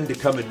a friend to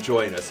come and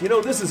join us.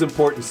 This is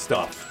important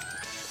stuff.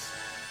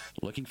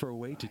 Looking for a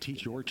way to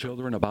teach your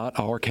children about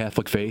our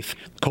Catholic faith?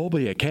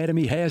 Colby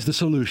Academy has the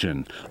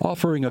solution,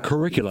 offering a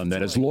curriculum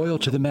that is loyal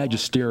to the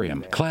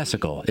magisterium,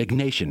 classical,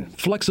 Ignatian,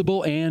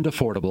 flexible, and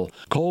affordable.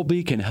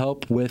 Colby can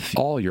help with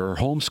all your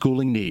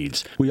homeschooling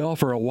needs. We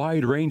offer a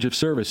wide range of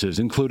services,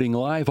 including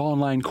live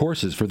online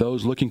courses for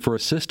those looking for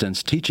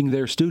assistance teaching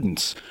their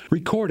students,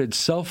 recorded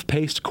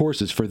self-paced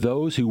courses for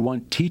those who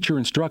want teacher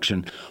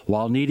instruction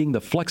while needing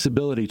the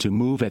flexibility to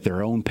move at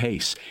their own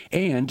pace,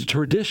 and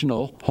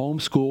traditional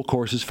homeschool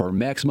courses for for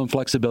maximum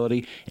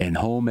flexibility in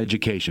home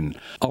education.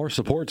 Our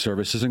support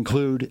services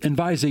include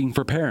advising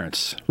for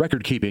parents,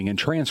 record keeping and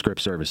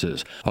transcript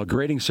services, a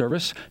grading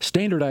service,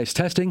 standardized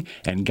testing,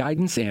 and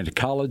guidance and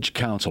college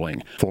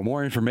counseling. For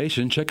more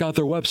information, check out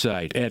their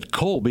website at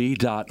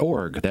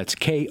kolbe.org. That's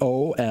KOLBE.org.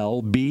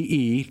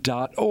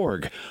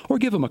 Or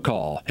give them a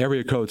call.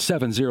 Area code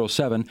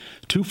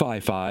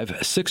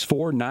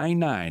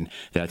 707-255-6499.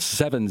 That's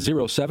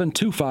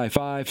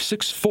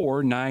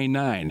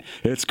 707-255-6499.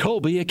 It's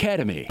Kolbe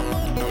Academy.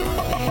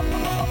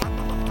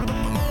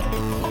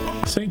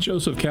 St.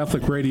 Joseph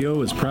Catholic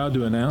Radio is proud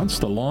to announce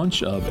the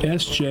launch of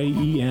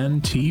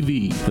SJEN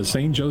TV, the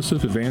St.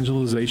 Joseph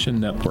Evangelization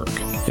Network.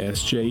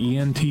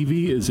 SJEN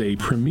TV is a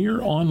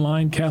premier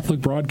online Catholic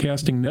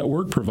broadcasting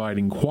network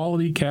providing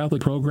quality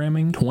Catholic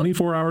programming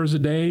 24 hours a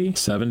day,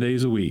 7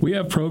 days a week. We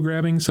have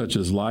programming such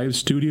as live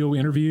studio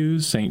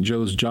interviews, St.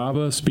 Joe's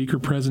Java speaker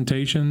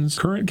presentations,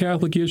 current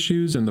Catholic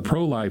issues, and the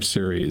Pro-Life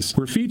series.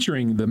 We're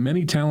featuring the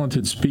many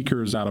talented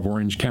speakers out of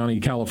Orange County,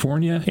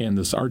 California, and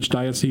this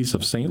Archdiocese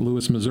of St.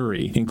 Louis,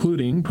 Missouri,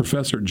 including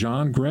Professor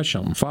John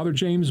Gresham, Father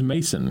James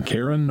Mason,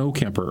 Karen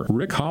Nokemper,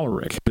 Rick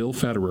Hollerick, Bill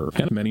Federer,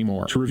 and many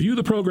more. To review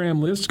the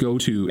program list, go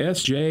to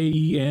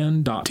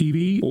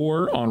sjen.tv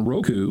or on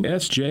Roku,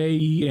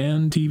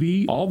 SJEN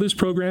TV. All this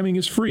programming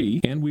is free,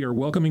 and we are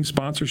welcoming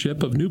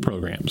sponsorship of new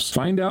programs.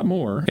 Find out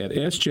more at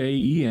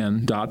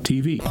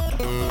sjen.tv.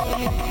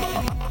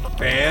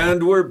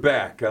 And we're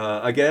back.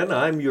 Again,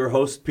 I'm your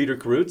host, Peter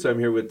Karutz. I'm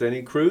here with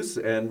Denny Kuss,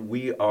 and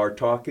we are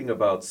talking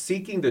about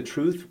seeking the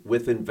truth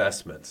with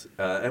investments.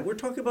 And we're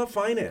talking about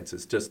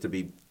finances, just to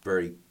be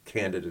very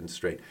candid and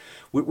straight.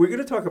 We're going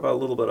to talk about a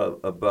little bit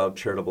about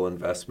charitable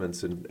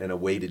investments and a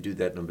way to do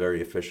that in a very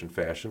efficient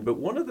fashion. But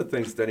one of the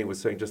things Denny was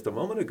saying just a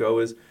moment ago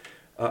is,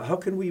 how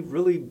can we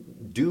really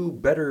do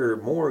better,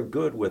 more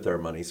good with our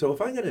money? So if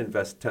I'm going to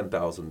invest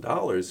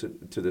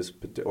 $10,000 to this,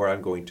 or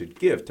I'm going to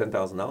give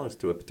 $10,000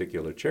 to a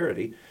particular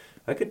charity,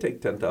 I could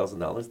take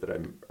 $10,000 that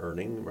I'm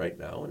earning right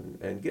now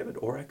and give it,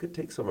 or I could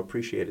take some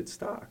appreciated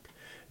stock.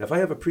 And if I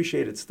have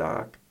appreciated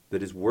stock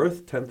that is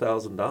worth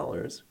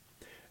 $10,000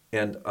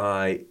 and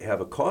I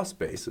have a cost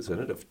basis in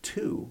it of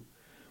 2,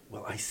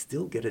 well, I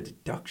still get a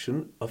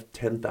deduction of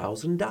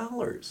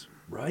 $10,000,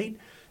 right?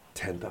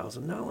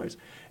 $10,000.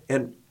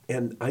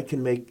 And I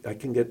can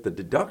get the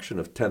deduction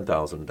of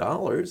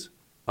 $10,000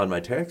 on my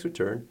tax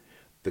return.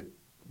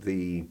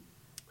 The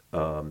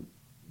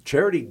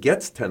charity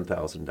gets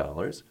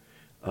 $10,000,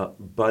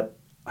 but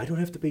I don't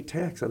have to pay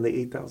tax on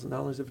the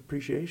 $8,000 of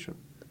appreciation.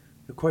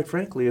 And quite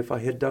frankly, if I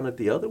had done it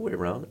the other way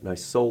around and I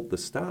sold the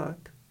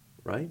stock,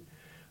 right,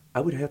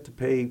 I would have to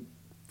pay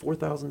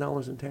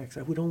 $4,000 in tax.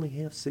 I would only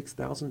have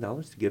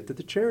 $6,000 to give to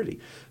the charity.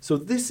 So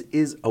this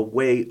is a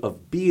way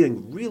of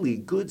being really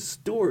good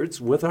stewards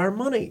with our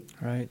money.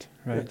 Right,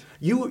 right.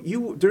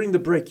 You during the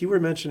break, you were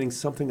mentioning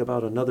something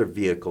about another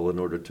vehicle in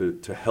order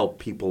to help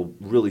people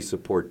really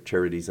support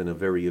charities in a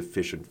very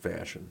efficient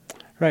fashion.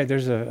 Right.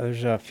 There's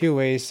a few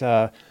ways: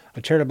 a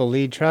charitable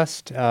lead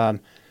trust, a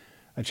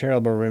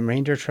charitable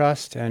remainder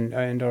trust,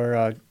 and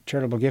or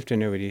charitable gift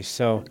annuities.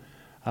 So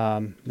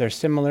they're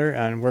similar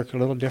and work a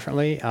little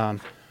differently.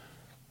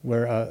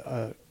 Where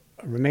a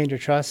remainder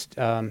trust,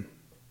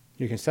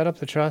 you can set up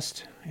the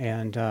trust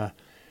and,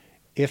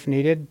 if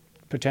needed,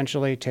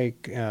 potentially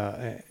take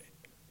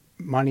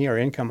money or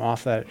income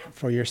off that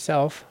for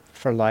yourself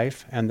for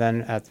life, and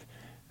then at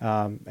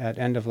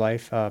end of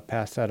life,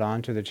 pass that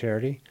on to the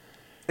charity.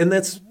 And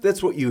that's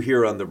what you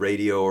hear on the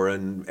radio or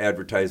in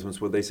advertisements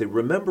where they say,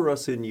 remember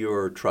us in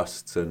your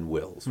trusts and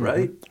wills,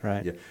 right? Mm-hmm.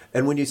 Right. Yeah.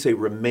 And when you say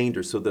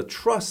remainder, so the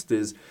trust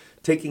is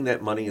taking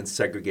that money and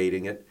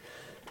segregating it,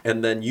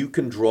 and then you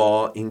can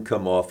draw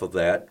income off of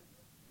that.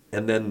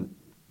 And then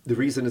the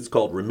reason it's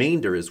called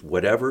remainder is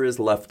whatever is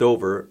left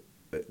over,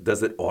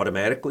 does it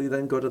automatically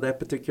then go to that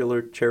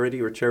particular charity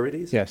or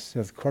charities? Yes,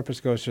 so the corpus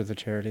goes to the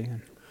charity.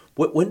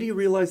 When do you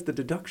realize the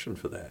deduction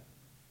for that?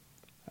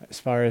 As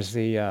far as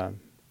the...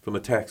 From a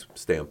tax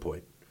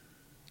standpoint.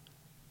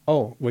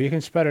 Oh, well, you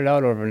can spread it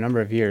out over a number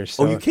of years.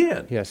 So you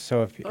can? Yes,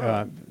 so if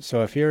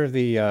you're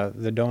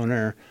the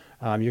donor,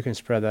 you can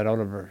spread that out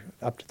over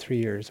up to 3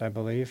 years, I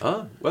believe.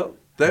 Well,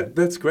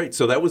 that's great.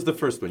 So that was the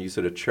first one. You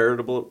said a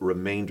charitable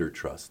remainder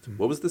trust.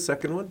 What was the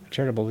second one?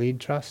 Charitable lead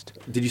trust.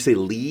 Did you say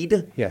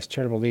lead? Yes,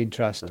 charitable lead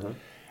trust. Uh-huh.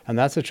 And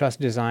that's a trust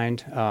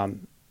designed,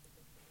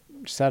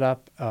 set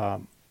up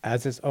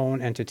as its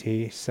own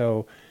entity,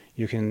 so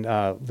you can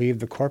leave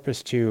the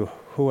corpus to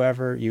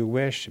whoever you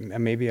wish,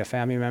 maybe a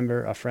family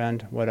member, a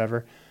friend,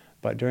 whatever.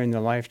 But during the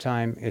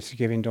lifetime, it's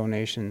giving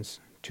donations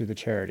to the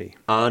charity.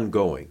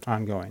 Ongoing.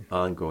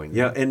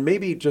 Yeah, and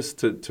maybe just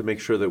to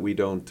make sure that we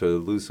don't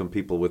lose some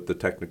people with the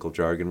technical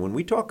jargon, when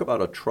we talk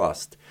about a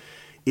trust,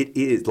 it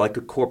is like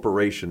a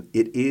corporation.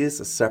 It is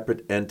a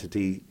separate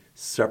entity,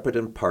 separate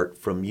in part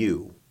from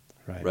you.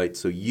 Right.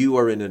 So you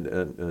are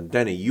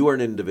Denny, you are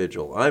an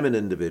individual. I'm an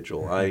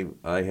individual.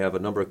 Mm-hmm. I have a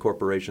number of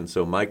corporations.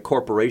 So my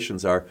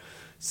corporations are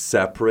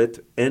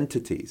separate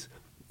entities.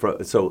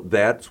 So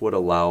that's what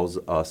allows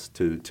us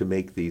to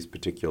make these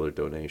particular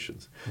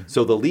donations. Mm-hmm.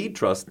 So the lead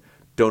trust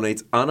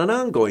donates on an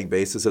ongoing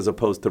basis as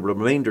opposed to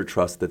remainder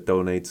trust that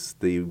donates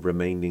the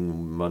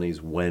remaining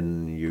monies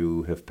when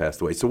you have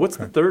passed away. So what's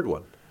the third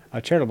one?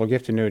 A charitable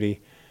gift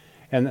annuity.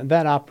 And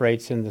that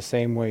operates in the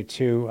same way,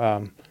 too,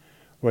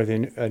 where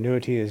the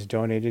annuity is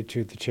donated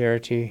to the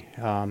charity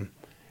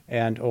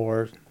and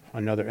or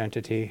another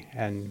entity,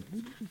 and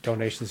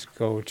donations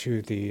go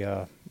to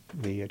the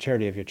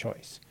charity of your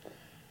choice.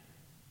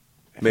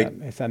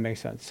 If that makes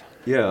sense.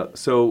 Yeah.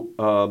 So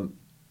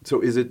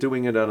is it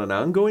doing it on an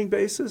ongoing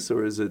basis,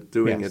 or is it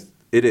doing it?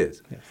 It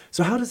is. Yes.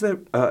 So how does that?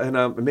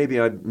 And maybe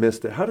I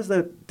missed it. How does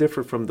that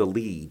differ from the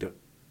lead?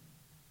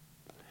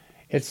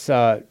 It's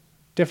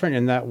different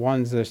in that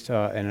one's just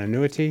an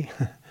annuity.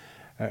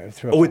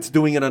 It's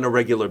doing it on a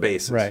regular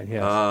basis. Right,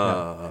 yes.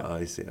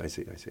 I see. All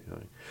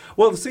right.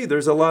 Well, see,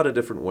 there's a lot of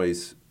different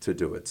ways to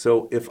do it.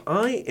 So if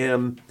I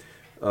am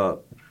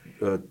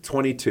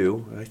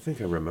 22, I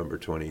think I remember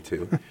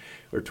 22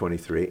 or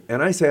 23,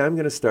 and I say I'm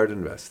going to start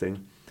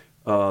investing,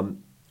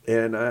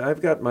 and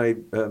I've got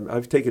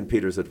I've taken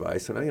Peter's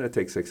advice, and I'm going to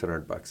take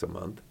 $600 a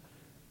month.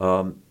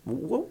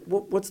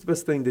 What's the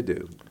best thing to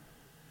do?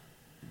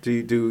 Do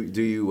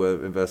you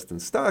invest in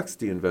stocks?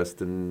 Do you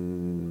invest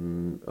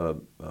in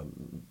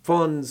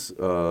funds?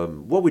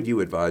 What would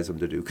you advise them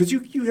to do? Because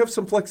you have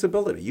some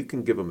flexibility. You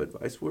can give them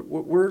advice.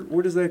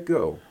 Where does that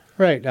go?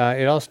 Right.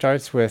 It all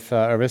starts with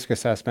a risk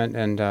assessment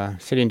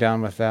and sitting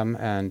down with them,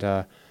 and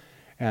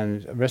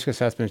risk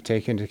assessments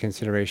take into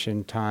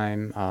consideration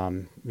time, a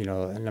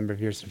number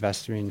of years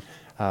investing,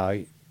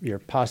 your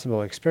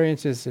possible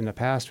experiences in the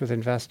past with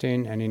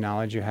investing, any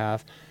knowledge you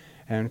have,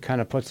 and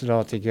kind of puts it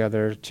all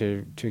together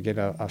to get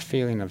a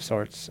feeling of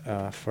sorts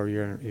for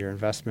your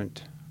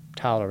investment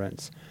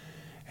tolerance.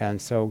 And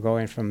so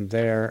going from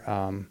there,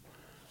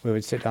 we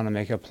would sit down and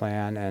make a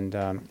plan,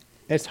 and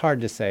it's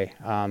hard to say.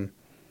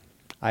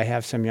 I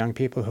have some young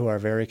people who are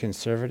very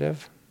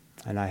conservative,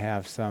 and I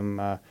have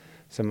some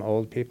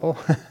old people.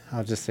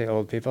 I'll just say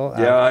old people.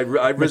 Yeah,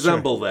 I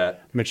resemble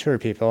that. Mature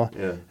people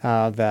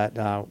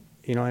that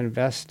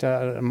invest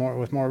more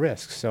with more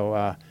risk.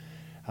 So,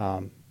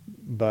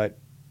 but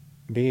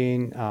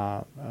being,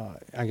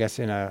 I guess,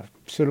 in a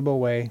suitable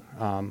way,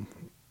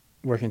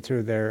 working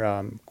through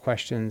their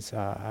questions,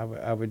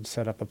 I would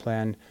set up a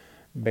plan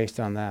based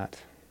on that.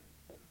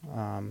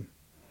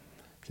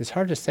 It's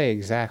hard to say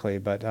exactly,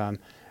 but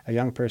a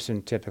young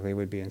person typically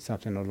would be in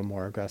something a little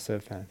more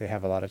aggressive, and they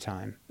have a lot of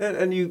time.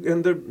 And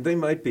they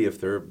might be, if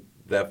they're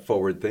that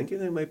forward thinking,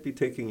 they might be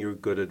taking your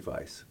good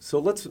advice. So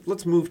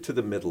let's move to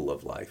the middle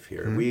of life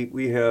here. Mm-hmm.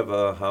 We have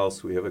a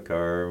house, we have a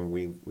car,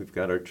 we've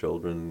got our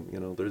children.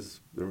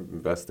 They're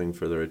investing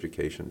for their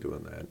education,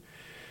 doing that,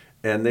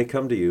 and they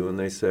come to you and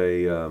they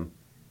say,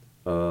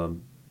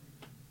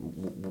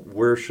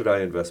 where should I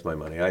invest my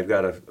money? I've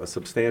got a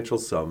substantial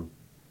sum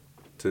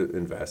to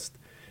invest.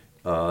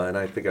 And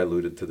I think I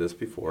alluded to this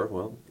before.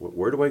 Well,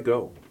 where do I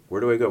go?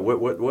 What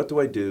do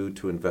I do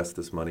to invest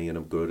this money in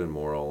a good and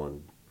moral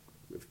and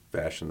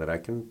fashion that I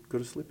can go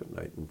to sleep at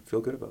night and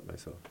feel good about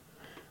myself?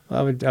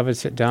 Well, I would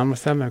sit down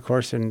with them, of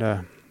course, and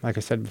like I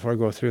said before,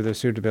 go through the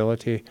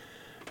suitability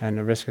and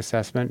the risk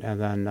assessment,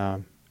 and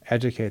then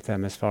educate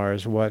them as far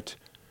as what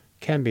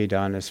can be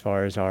done as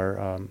far as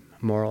our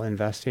moral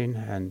investing,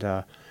 and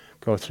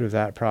go through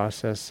that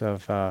process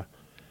of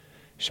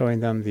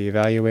showing them the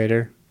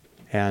evaluator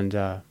and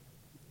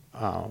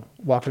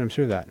walking them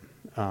through that.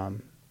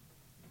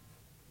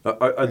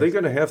 Are they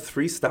going to have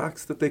 3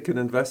 stocks that they can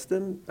invest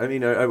in? I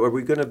mean, are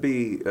we going to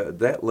be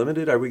that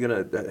limited? Are we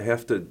going to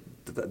have to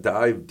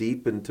dive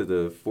deep into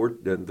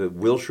the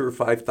Wilshire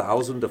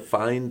 5000 to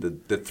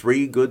find the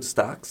 3 good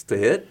stocks to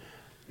hit?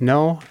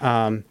 No.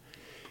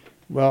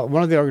 Well,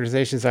 one of the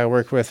organizations I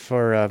work with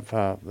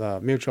for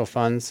mutual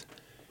funds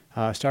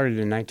started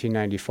in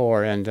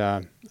 1994, and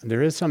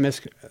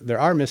there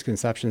are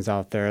misconceptions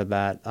out there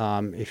that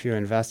if you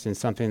invest in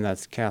something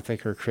that's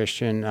Catholic or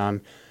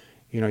Christian,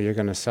 you're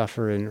going to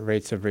suffer in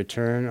rates of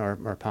return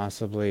or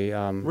possibly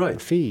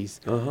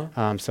fees.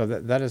 Uh-huh. So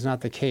that is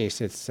not the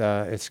case.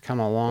 It's come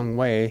a long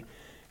way,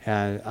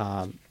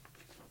 and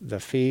the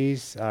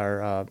fees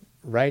are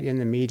right in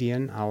the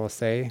median, I will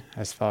say,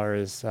 as far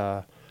as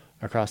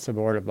across the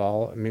board of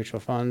all mutual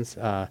funds.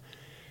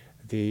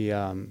 The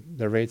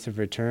rates of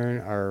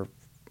return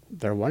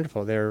they're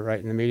wonderful. They're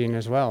right in the median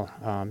as well,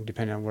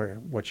 depending on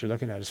what you're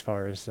looking at as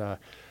far as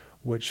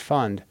which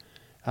fund.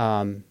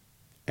 And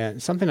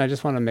something I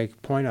just want to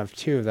make point of,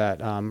 too, that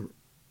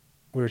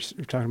we were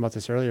talking about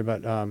this earlier,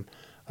 but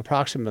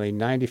approximately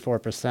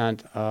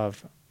 94%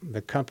 of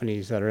the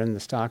companies that are in the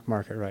stock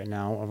market right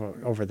now,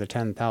 over the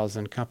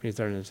 10,000 companies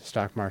that are in the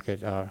stock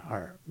market,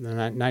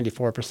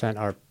 94%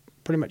 are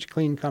pretty much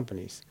clean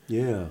companies.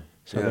 Yeah.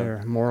 So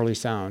they're morally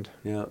sound.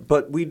 Yeah,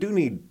 but we do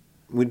need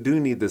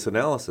this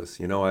analysis.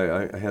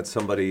 I had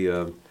somebody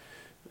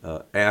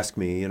ask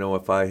me,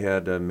 if I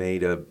had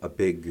made a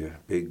big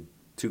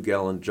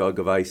 2-gallon jug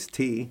of iced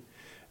tea,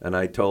 and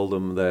I told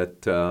them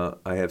that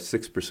I have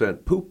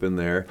 6% poop in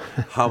there,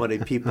 how many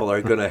people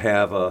are going to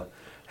have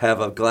have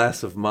a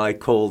glass of my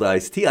cold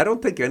iced tea. I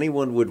don't think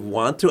anyone would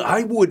want to.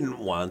 I wouldn't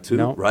want to,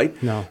 No,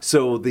 right? no.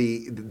 So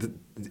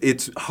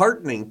it's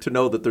heartening to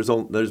know that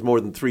there's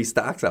more than 3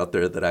 stocks out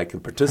there that I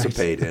can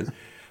participate in.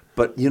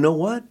 But you know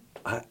what?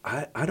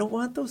 I don't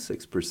want those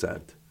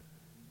 6%.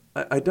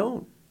 I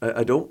don't.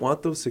 I don't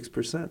want those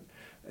 6%.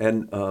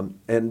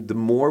 And the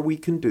more we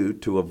can do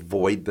to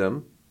avoid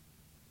them,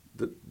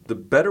 the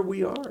better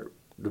we are,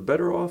 the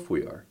better off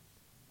we are.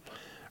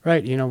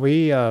 Right. You know,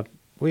 we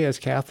as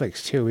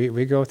Catholics too,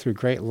 we go through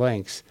great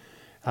lengths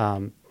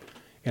in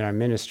our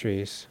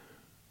ministries.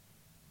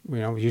 You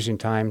know, using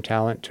time,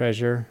 talent,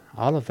 treasure,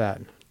 all of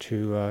that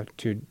to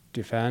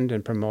defend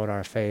and promote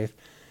our faith.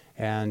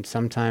 And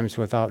sometimes,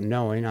 without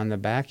knowing, on the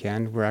back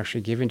end, we're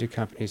actually giving to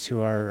companies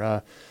who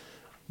are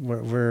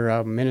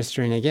we're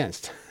ministering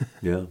against.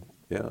 Yeah,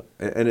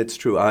 and it's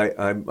true.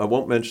 I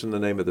won't mention the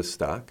name of the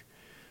stock,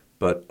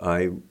 but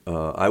I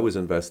was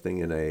investing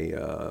in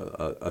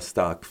a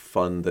stock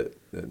fund that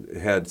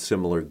had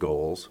similar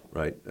goals.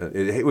 Right,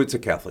 it's a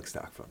Catholic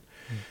stock fund,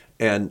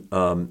 and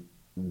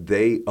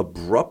they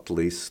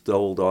abruptly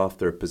sold off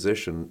their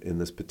position in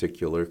this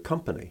particular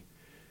company,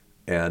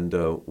 and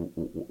and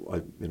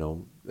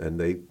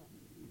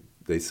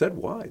they said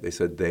why. They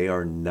said they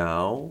are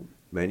now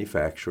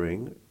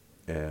manufacturing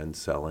and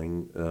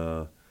selling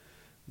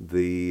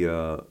the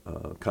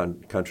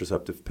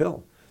contraceptive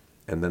pill,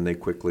 and then they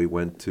quickly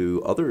went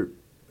to other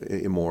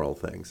immoral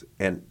things.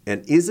 And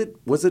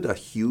was it a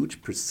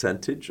huge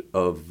percentage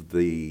of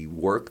the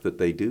work that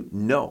they do?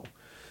 No,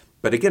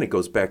 but again, it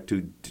goes back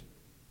to,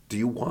 do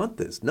you want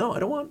this? No, I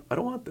don't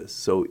want this.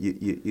 So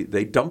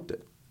they dumped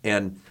it,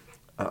 and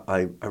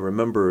I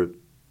remember.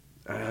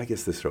 I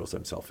guess this shows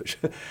I'm selfish.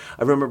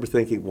 I remember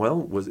thinking,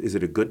 well, is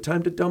it a good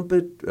time to dump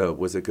it?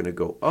 Was it going to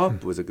go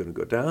up? Was it going to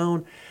go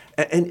down?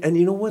 And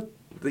you know what?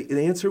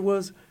 The answer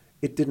was,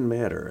 it didn't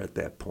matter at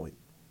that point,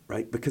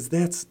 right? Because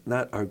that's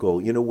not our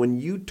goal. You know, when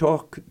you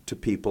talk to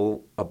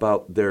people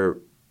about their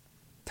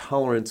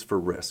tolerance for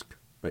risk,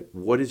 right?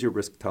 What is your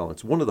risk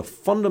tolerance? One of the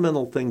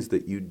fundamental things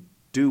that you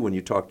do when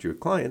you talk to your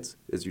clients,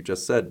 as you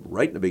just said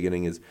right in the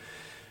beginning, is,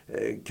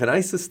 can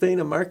I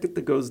sustain a market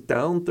that goes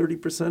down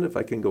 30% if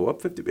I can go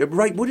up 50%?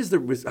 Right, what is the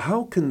risk?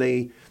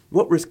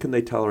 What risk can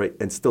they tolerate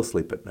and still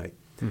sleep at night?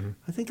 Mm-hmm.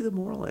 I think the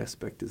moral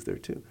aspect is there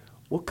too.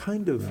 What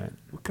kind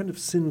of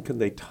sin can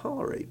they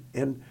tolerate?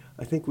 And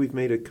I think we've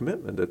made a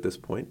commitment at this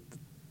point.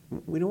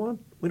 We don't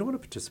want to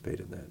participate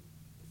in that.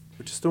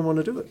 We just don't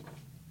want to do it.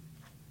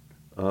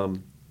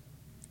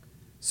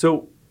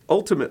 So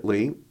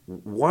ultimately,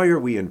 why are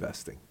we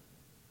investing?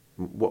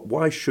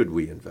 Why should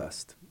we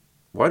invest?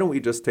 Why don't we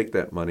just take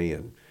that money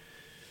and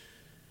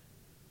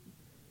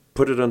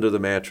put it under the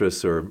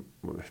mattress? Or,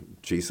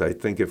 geez, I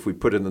think if we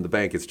put it in the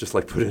bank, it's just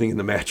like putting it in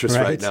the mattress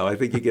right now. I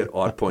think you get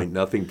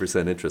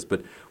 0.nothing% interest.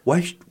 But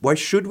why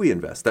should we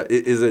invest?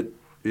 Is it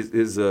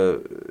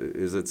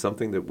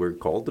something that we're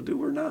called to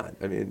do or not?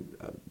 I mean,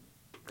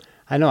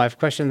 I know I've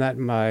questioned that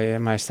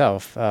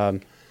myself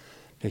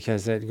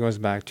because it goes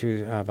back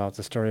to about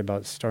the story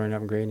about storing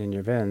up grain in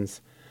your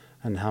bins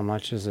and how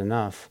much is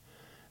enough.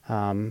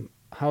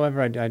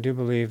 However, I do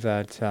believe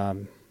that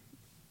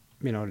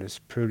it is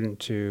prudent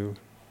to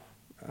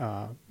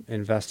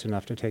invest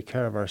enough to take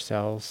care of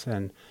ourselves,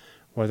 and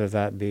whether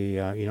that be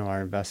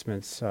our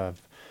investments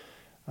of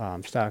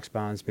stocks,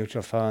 bonds,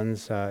 mutual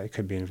funds. It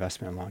could be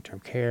investment in long-term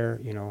care.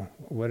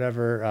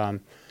 Whatever.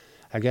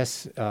 I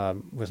guess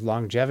with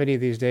longevity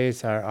these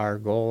days, our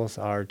goals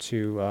are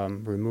to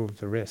remove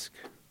the risk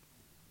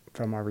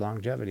from our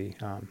longevity.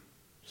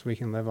 So we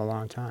can live a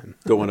long time.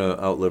 Don't want to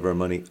outlive our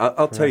money.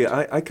 I'll tell you,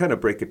 I kind of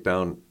break it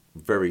down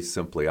very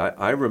simply.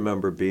 I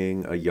remember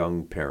being a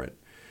young parent,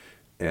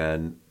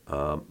 and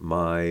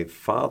my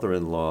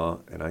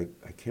father-in-law, and I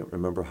can't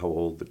remember how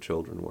old the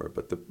children were,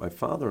 but my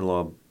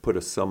father-in-law put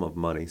a sum of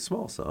money,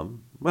 small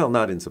sum, well,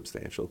 not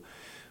insubstantial,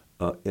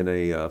 in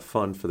a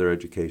fund for their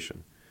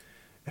education.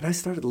 And I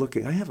started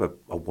looking. I have a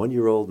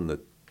 1-year-old and a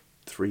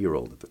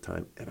 3-year-old at the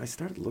time, and I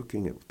started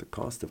looking at what the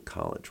cost of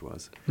college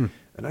was.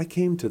 And I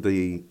came to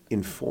the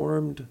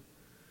informed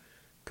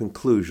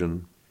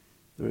conclusion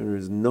there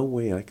is no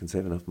way I can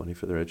save enough money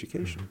for their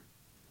education. Mm-hmm.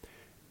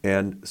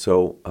 And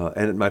so,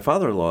 and my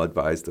father-in-law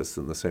advised us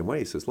in the same way.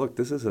 He says, look,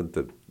 this isn't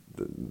the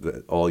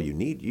all you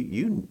need.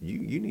 You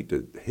need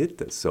to hit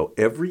this. So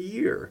every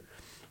year,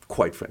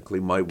 quite frankly,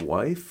 my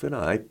wife and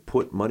I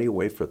put money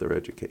away for their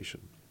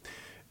education.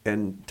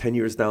 And 10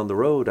 years down the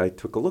road, I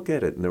took a look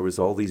at it, and there was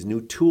all these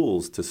new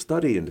tools to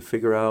study and to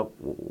figure out,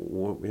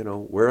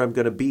 where I'm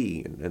going to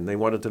be. And they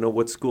wanted to know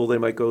what school they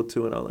might go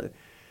to and all that.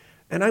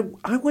 And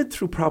I went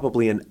through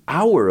probably an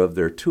hour of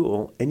their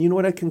tool, and you know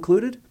what I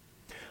concluded?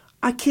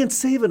 I can't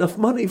save enough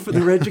money for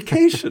their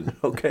education,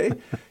 okay?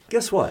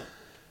 Guess what?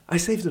 I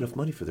saved enough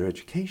money for their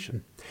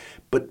education.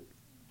 But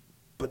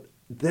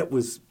that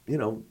was,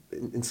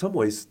 in some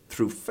ways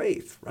through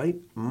faith, right?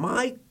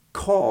 My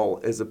call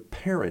as a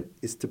parent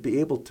is to be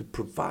able to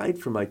provide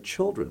for my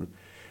children,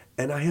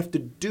 and I have to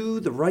do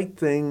the right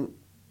thing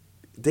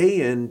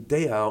day in,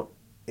 day out,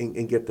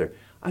 and get there.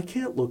 I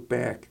can't look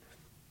back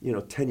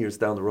 10 years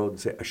down the road and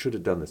say, I should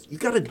have done this. You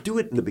got to do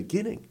it in the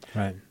beginning.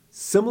 Right.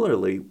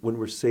 Similarly, when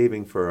we're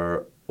saving for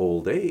our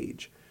old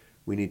age,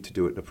 we need to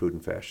do it in a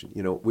prudent fashion.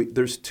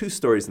 There's two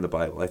stories in the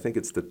Bible. I think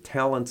it's the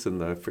talents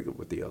and I forget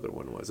what the other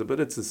one was, but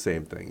it's the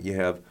same thing. You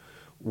have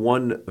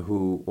one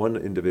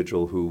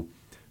individual who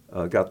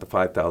got the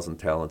 5,000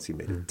 talents, he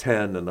made it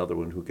 10, another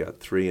one who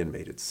got 3 and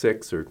made it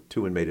 6, or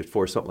 2 and made it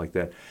 4, something like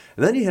that.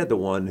 And then you had the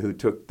one who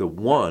took the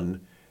 1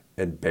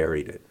 and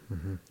buried it,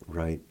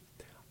 right?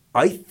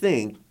 I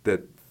think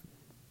that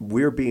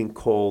we're being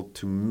called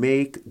to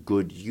make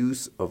good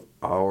use of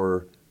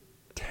our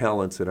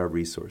talents and our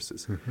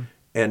resources.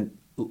 And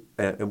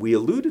we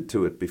alluded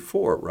to it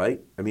before,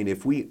 right? I mean,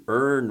 if we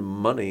earn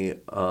money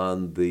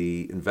on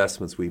the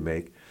investments we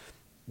make,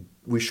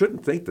 we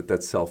shouldn't think that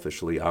that's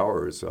selfishly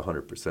ours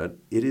 100%.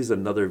 It is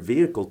another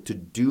vehicle to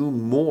do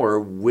more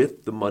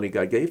with the money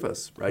God gave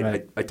us,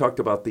 right? I talked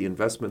about the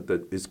investment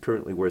that is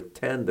currently worth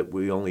 10 that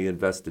we only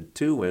invested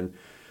 2 in.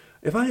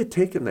 If I had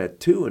taken that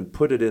 2 and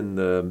put it in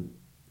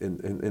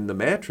the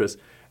mattress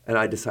and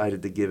I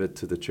decided to give it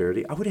to the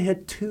charity, I would have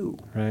had 2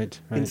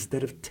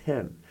 instead of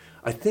 10.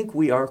 I think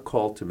we are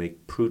called to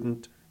make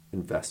prudent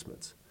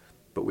investments,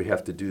 but we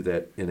have to do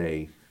that in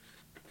a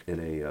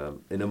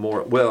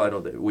more, well, I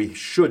don't think we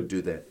should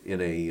do that in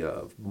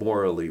a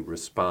morally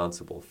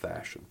responsible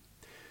fashion.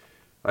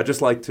 I'd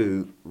just like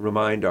to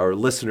remind our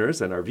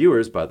listeners and our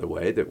viewers, by the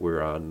way, that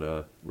we're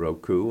on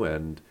Roku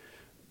and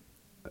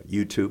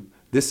YouTube.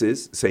 This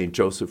is St.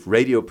 Joseph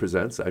Radio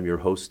Presents. I'm your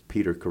host,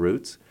 Peter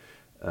Karutz,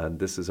 and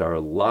this is our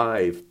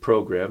live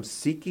program,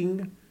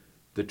 Seeking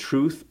the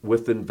Truth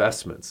with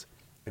Investments.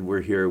 And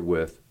we're here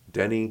with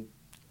Denny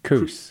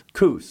Kuss.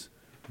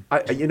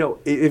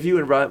 If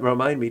you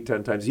remind me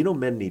 10 times,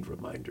 men need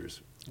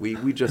reminders.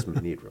 We just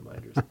need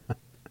reminders.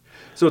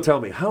 So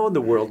tell me, how in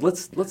the world,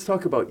 let's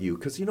talk about you,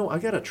 because, I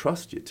got to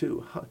trust you,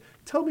 too.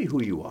 Tell me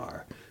who you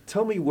are.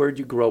 Tell me where'd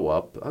you grow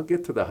up. I'll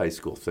get to the high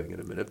school thing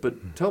in a minute,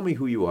 but tell me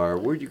who you are.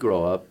 Where'd you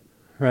grow up?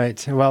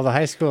 Right. Well, the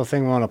high school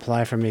thing won't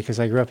apply for me because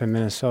I grew up in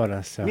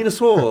Minnesota. So.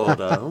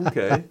 Minnesota,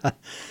 okay.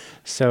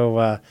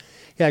 So,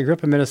 I grew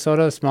up in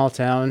Minnesota, a small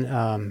town,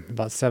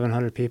 about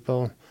 700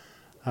 people.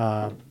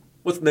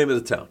 What's the name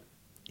of the town?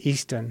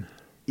 Easton.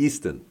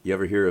 Easton. You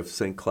ever hear of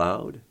St.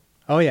 Cloud?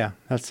 Oh, yeah.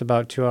 That's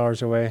about 2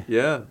 hours away.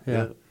 Yeah.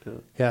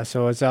 Yeah,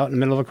 so it's out in the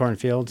middle of a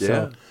cornfield. Yeah.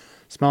 So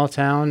small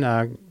town,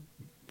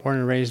 born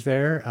and raised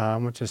there,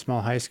 went to a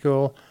small high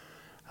school,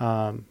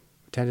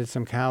 attended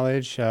some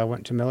college,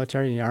 went to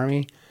military in the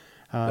Army,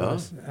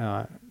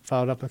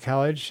 followed up with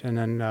college, and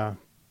then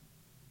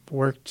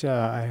worked.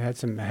 I had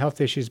some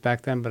health issues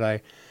back then,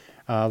 but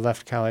I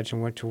left college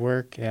and went to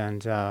work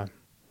and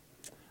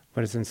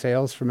was in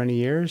sales for many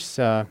years.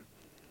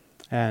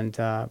 And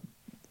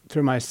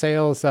through my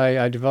sales,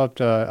 I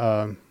developed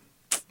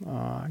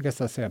I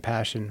guess let's say a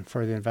passion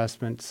for the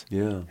investments.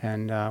 Yeah.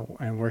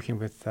 And working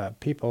with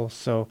people.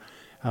 So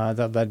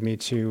that led me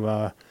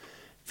to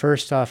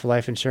first off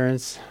life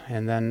insurance,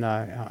 and then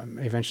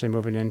eventually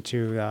moving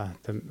into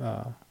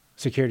the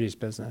securities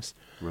business.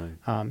 Right.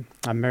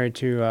 I'm married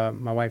to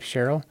my wife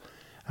Cheryl.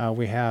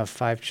 We have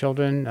 5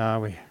 children.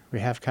 We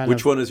have kind of.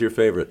 Which one is your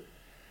favorite?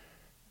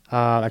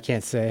 I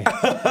can't say.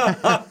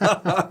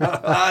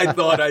 I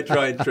thought I'd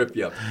try and trip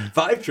you up.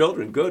 5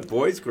 children, good.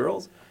 Boys,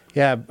 girls?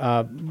 Yeah,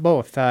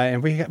 both.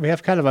 And we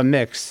have kind of a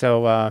mix.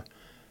 So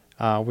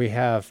we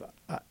have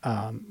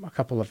a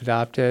couple of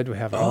adopted. We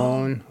have our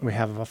own. We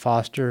have a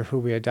foster who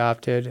we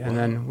adopted. And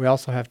then we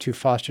also have 2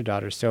 foster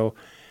daughters. So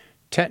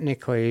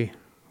technically,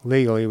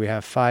 legally, we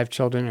have 5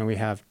 children, and we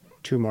have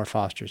 2 more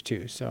fosters,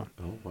 too. So.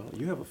 Oh, wow.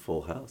 You have a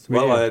full house.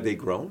 Well, are they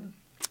grown?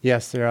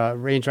 Yes, they're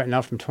range right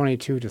now from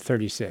 22 to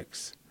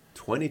 36.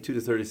 22 to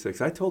 36.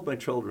 I told my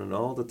children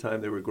all the time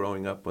they were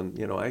growing up when,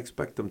 I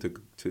expect them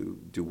to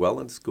do well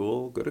in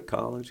school, go to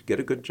college, get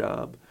a good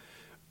job,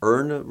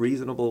 earn a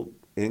reasonable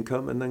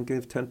income, and then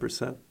give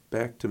 10%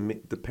 back to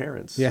the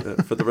parents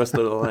for the rest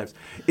of their lives.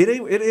 It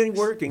ain't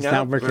working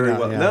out very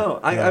well. Yeah. No,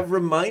 I've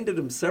reminded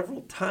them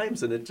several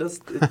times, and it's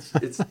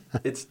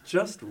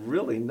just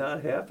really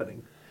not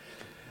happening.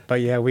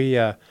 But yeah, we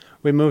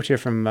moved here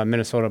from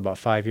Minnesota about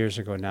 5 years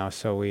ago now.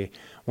 So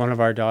one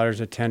of our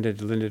daughters attended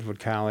Lindenwood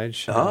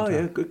College.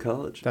 And, good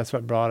college. That's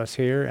what brought us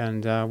here,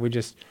 and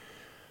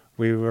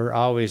we were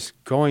always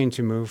going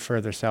to move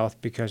further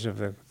south because of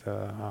the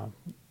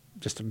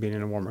just being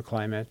in a warmer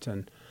climate,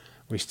 and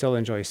we still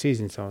enjoy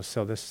seasons.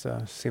 So this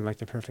seemed like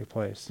the perfect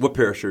place. What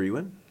parish are you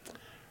in?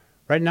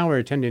 Right now we're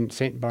attending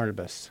St.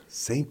 Barnabas.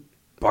 St.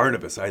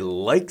 Barnabas. I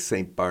like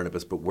St.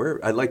 Barnabas, but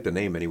where? I like the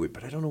name anyway,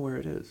 but I don't know where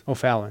it is.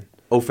 O'Fallon.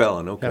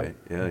 O'Fallon, okay.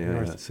 Yep.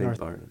 Yeah. St.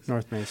 Barnabas.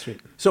 North Main Street.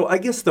 So I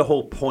guess the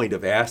whole point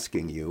of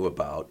asking you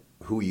about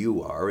who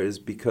you are is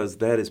because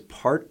that is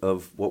part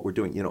of what we're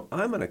doing.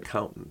 I'm an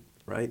accountant,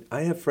 right?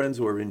 I have friends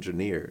who are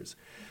engineers,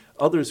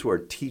 others who are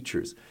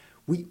teachers.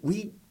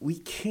 We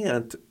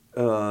can't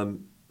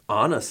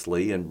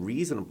honestly and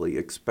reasonably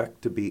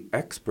expect to be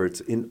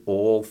experts in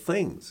all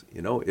things.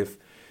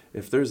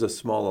 If there's a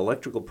small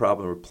electrical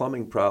problem or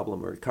plumbing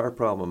problem or a car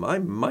problem, I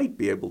might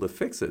be able to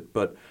fix it,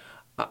 but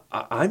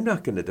I'm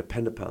not going to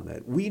depend upon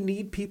that. We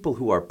need people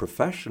who are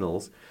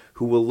professionals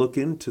who will look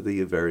into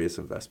the various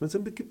investments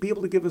and be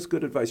able to give us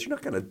good advice. You're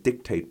not going to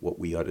dictate what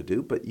we ought to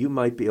do, but you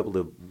might be able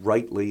to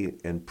rightly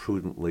and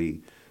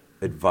prudently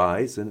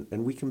advise,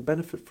 and we can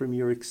benefit from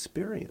your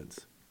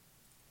experience.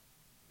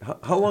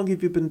 How long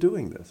have you been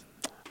doing this?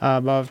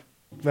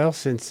 Well,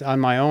 since on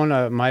my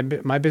own,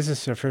 my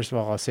business, first of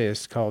all, I'll say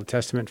is called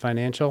Testament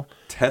Financial.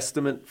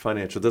 Testament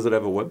Financial. Does it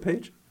have a web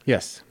page?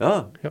 Yes.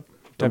 Ah. Yep.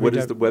 And what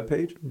is the web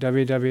page?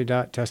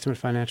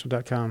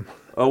 www.testamentfinancial.com.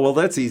 Oh, well,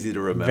 that's easy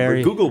to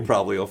remember. Google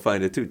probably will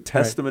find it too.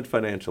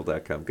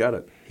 Testamentfinancial.com. Got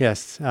it.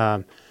 Yes.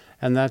 And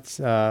that's,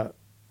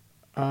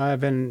 I've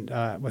been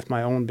with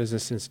my own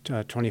business since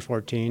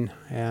 2014.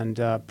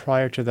 And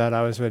prior to that,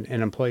 I was an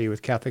employee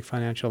with Catholic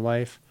Financial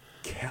Life.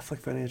 Catholic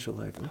Financial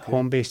Life. Okay.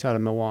 Home based out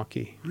of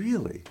Milwaukee.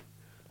 Really?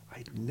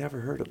 I'd never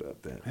heard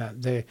about that.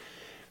 They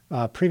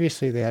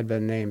previously they had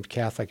been named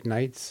Catholic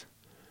Knights.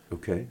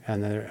 Okay.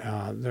 And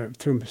they're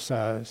through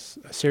a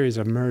series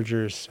of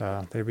mergers,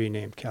 they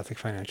renamed Catholic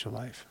Financial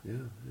Life. Yeah.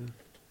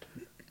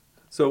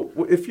 So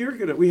if you're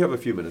gonna, we have a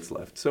few minutes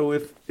left. So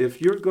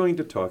if you're going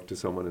to talk to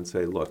someone and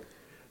say, look,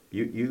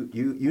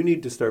 you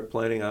need to start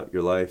planning out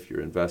your life,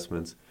 your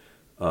investments.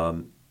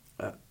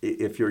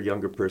 If you're a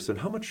younger person,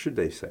 how much should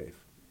they save?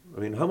 I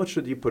mean, how much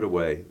should you put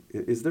away?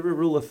 Is there a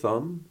rule of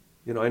thumb?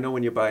 You know, I know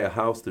when you buy a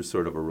house, there's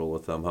sort of a rule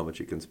of thumb, how much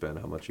you can spend,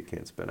 how much you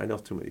can't spend. I know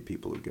too many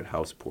people who get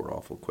house poor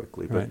awful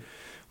quickly. But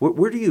right.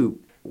 where do you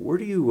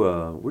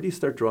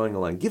start drawing a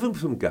line? Give them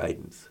some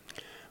guidance.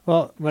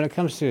 Well, when it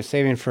comes to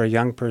saving for a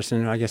young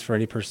person, I guess for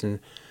any person,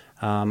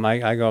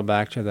 I go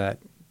back to that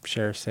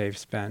share, save,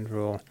 spend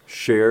rule.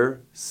 Share,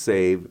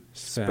 save,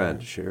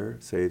 spend. Share,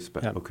 save,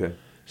 spend. Yep. Okay.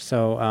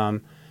 So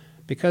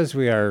because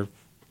we are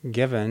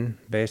given,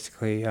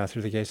 basically,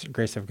 through the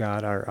grace of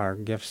God, our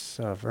gifts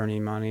of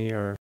earning money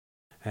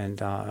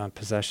and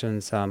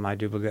possessions, I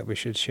do believe that we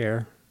should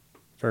share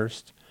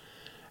first.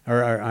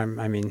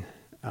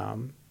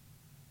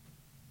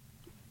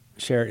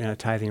 Share it in a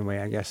tithing way,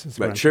 I guess. Is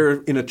right,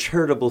 share in a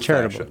charitable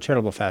fashion.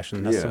 Charitable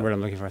fashion, that's the word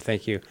I'm looking for.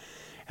 Thank you.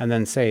 And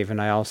then save, and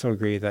I also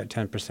agree that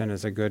 10%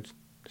 is a good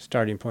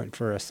starting point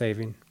for a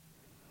saving.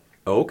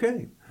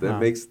 Okay, that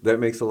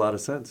makes a lot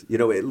of sense. You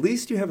know, at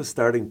least you have a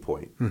starting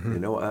point. Mm-hmm. You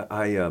know,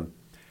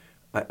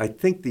 I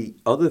think the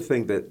other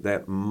thing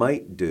that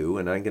might do,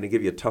 and I'm going to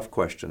give you a tough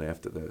question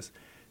after this,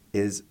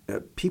 is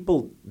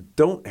people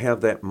don't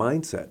have that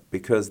mindset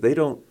because they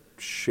don't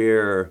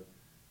share,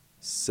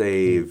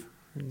 save,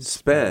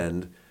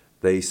 spend.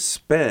 They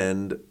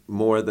spend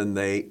more than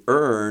they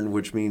earn,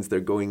 which means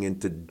they're going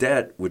into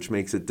debt, which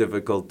makes it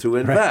difficult to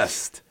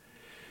invest. Right.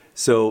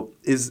 So,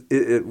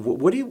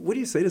 what do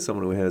you say to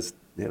someone who has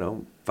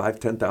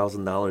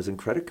 $5,000-$10,000 in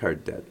credit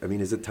card debt? I mean,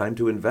 is it time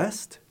to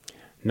invest?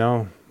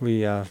 No,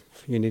 you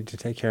need to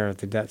take care of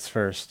the debts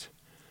first.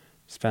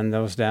 Spend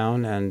those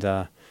down,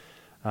 and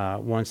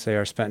once they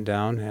are spent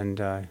down,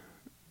 and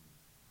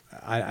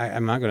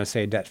I'm not going to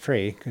say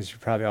debt-free because you're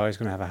probably always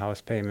going to have a house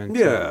payment.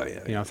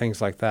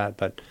 Things like that.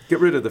 But get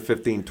rid of the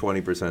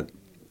 15-20%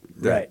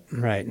 debt.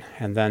 Right,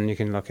 and then you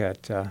can look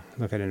at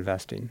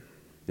investing.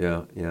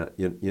 Yeah.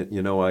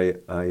 You know, I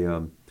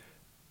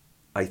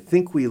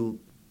think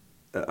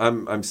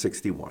I'm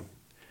 61.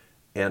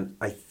 And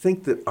I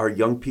think that our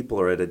young people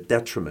are at a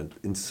detriment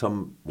in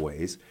some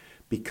ways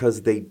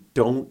because they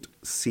don't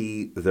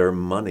see their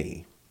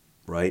money,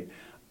 right?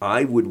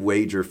 I would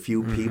wager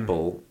few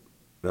people,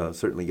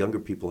 certainly younger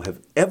people,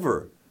 have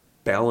ever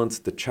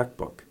balanced the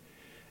checkbook.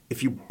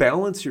 If you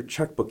balance your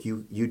checkbook,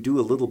 you do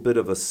a little bit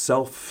of a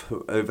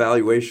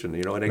self-evaluation,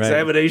 an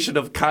examination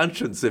of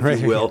conscience,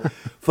 if you will,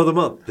 for the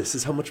month. This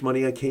is how much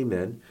money I came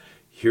in.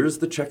 Here's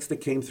the checks that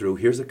came through.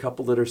 Here's a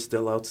couple that are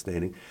still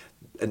outstanding.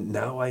 And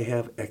now I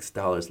have X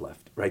dollars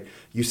left, right?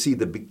 You see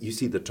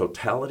the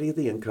totality of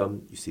the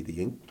income. You see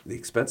the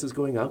expenses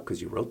going out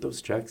because you wrote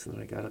those checks, and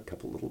then I got a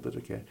couple little bit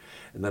of cash,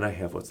 and then I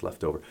have what's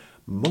left over.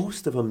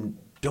 Most of them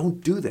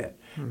don't do that.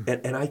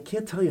 And I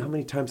can't tell you how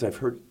many times I've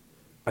heard,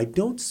 I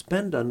don't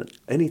spend on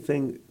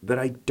anything that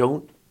I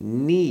don't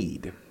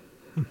need,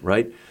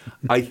 right?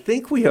 I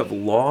think we have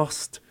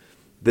lost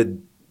the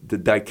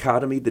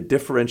dichotomy, the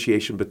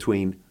differentiation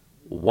between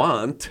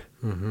want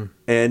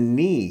and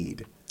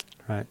need.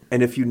 Right.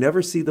 And if you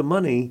never see the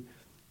money,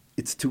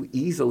 it's too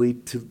easily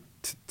to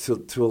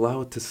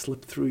allow it to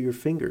slip through your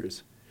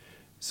fingers.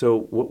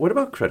 So what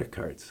about credit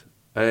cards?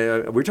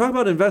 We're talking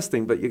about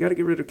investing, but you got to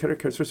get rid of credit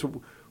cards first.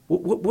 So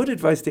what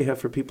advice do you have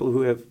for people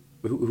who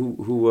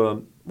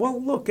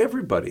look,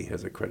 everybody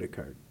has a credit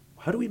card.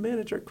 How do we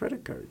manage our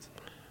credit cards?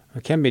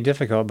 It can be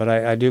difficult, but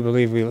I do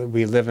believe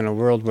we live in a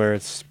world where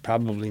it's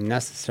probably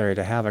necessary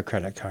to have a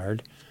credit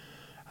card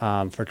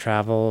for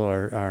travel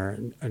or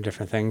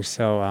different things.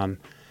 So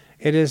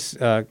it is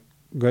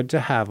good to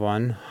have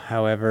one.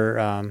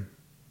 However,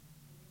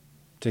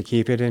 to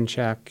keep it in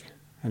check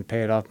and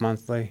pay it off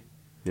monthly.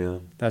 Yeah,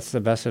 that's the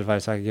best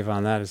advice I can give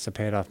on that, is to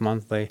pay it off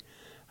monthly.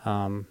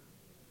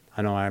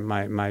 I know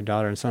my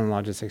daughter and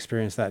son-in-law just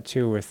experienced that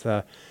too with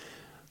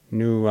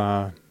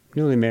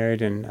newly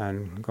married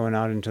and going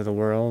out into the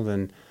world,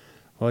 and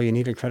Well, you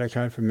need a credit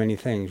card for many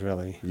things,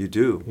 really. You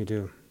do. You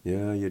do.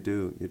 Yeah, you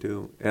do. You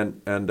do.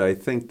 And I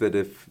think that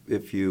if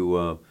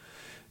you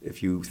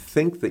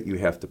think that you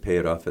have to pay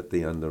it off at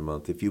the end of the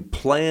month, if you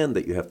plan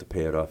that you have to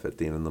pay it off at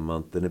the end of the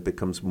month, then it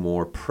becomes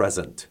more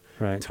present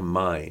to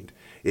mind.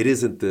 It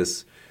isn't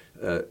this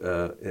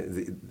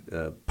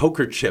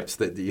poker chips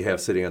that you have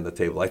sitting on the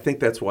table. I think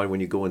that's why when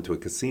you go into a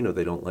casino,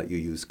 they don't let you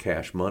use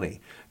cash money.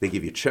 They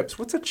give you chips.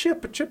 What's a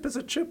chip? A chip is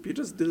a chip. You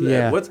just do that.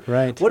 Yeah,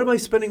 What am I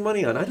spending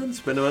money on? I didn't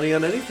spend money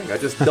on anything. I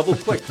just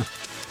double-clicked.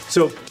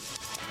 So,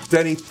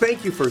 Denny,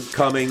 thank you for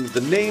coming.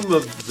 The name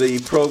of the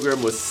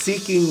program was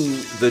Seeking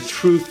the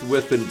Truth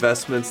with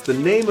Investments. The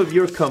name of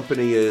your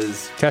company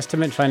is?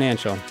 Testament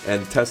Financial.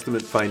 And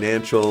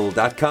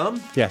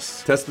testamentfinancial.com?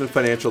 Yes.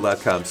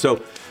 Testamentfinancial.com.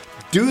 So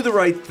do the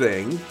right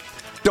thing.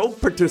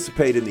 Don't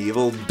participate in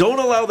evil. Don't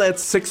allow that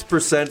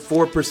 6%,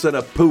 4%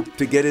 of poop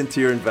to get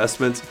into your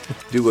investments.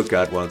 Do what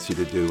God wants you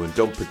to do, and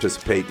don't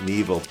participate in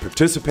evil.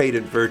 Participate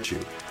in virtue.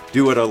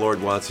 Do what our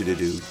Lord wants you to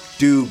do.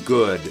 Do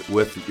good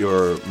with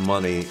your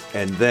money,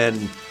 and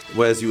then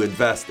as you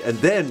invest, and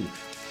then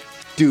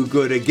do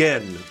good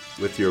again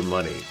with your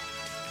money.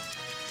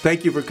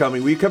 Thank you for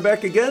coming. Will you come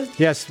back again?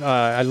 Yes,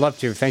 I'd love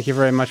to. Thank you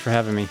very much for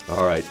having me.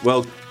 All right.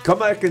 Well, come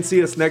back and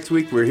see us next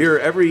week. We're here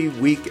every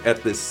week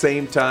at the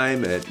same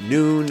time at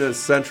noon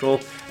Central.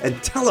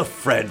 And tell a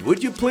friend,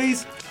 would you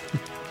please?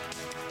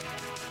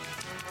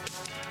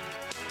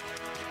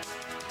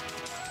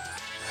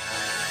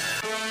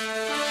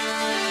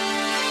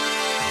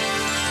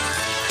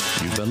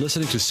 You've been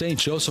listening to St.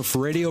 Joseph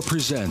Radio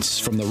Presents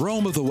from the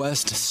Rome of the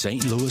West,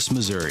 St. Louis,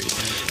 Missouri.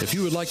 If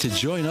you would like to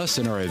join us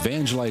in our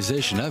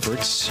evangelization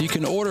efforts, you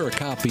can order a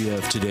copy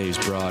of today's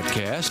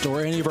broadcast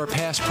or any of our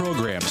past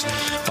programs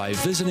by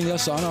visiting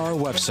us on our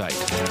website,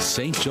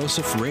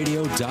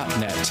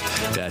 stjosephradio.net.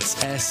 That's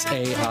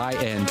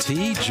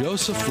SAINT,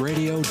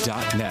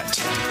 josephradio.net.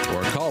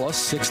 Or call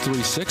us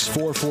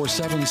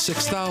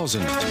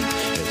 636-447-6000.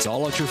 It's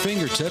all at your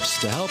fingertips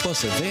to help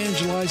us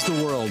evangelize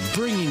the world,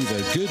 bringing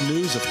the good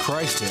news of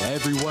Christ to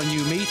everyone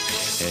you meet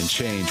and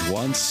change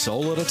one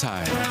soul at a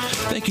time.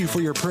 Thank you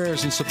for your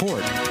prayers and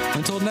support.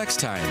 Until next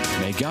time,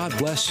 may God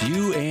bless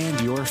you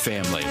and your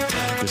family.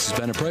 This has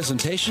been a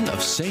presentation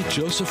of St.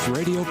 Joseph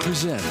Radio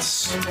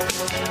Presents.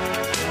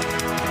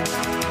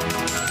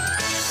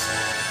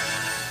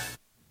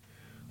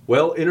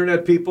 Well,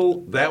 Internet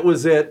people, that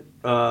was it.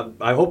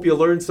 I hope you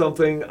learned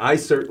something. I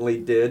certainly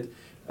did.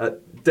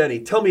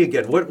 Denny, tell me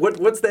again,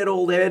 what's that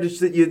old adage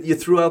that you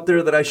threw out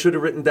there that I should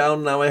have written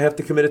down? Now I have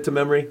to commit it to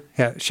memory?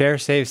 Yeah, share,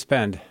 save,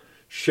 spend.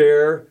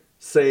 Share,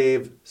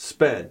 save,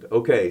 spend.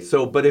 Okay,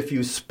 so, but if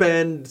you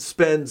spend,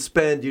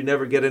 you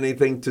never get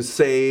anything to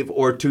save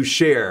or to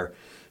share.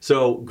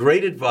 So,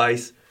 great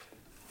advice.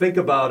 Think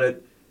about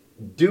it.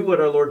 Do what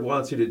our Lord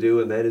wants you to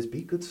do, and that is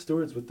be good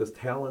stewards with the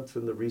talents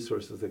and the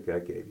resources that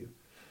God gave you.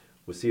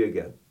 We'll see you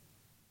again.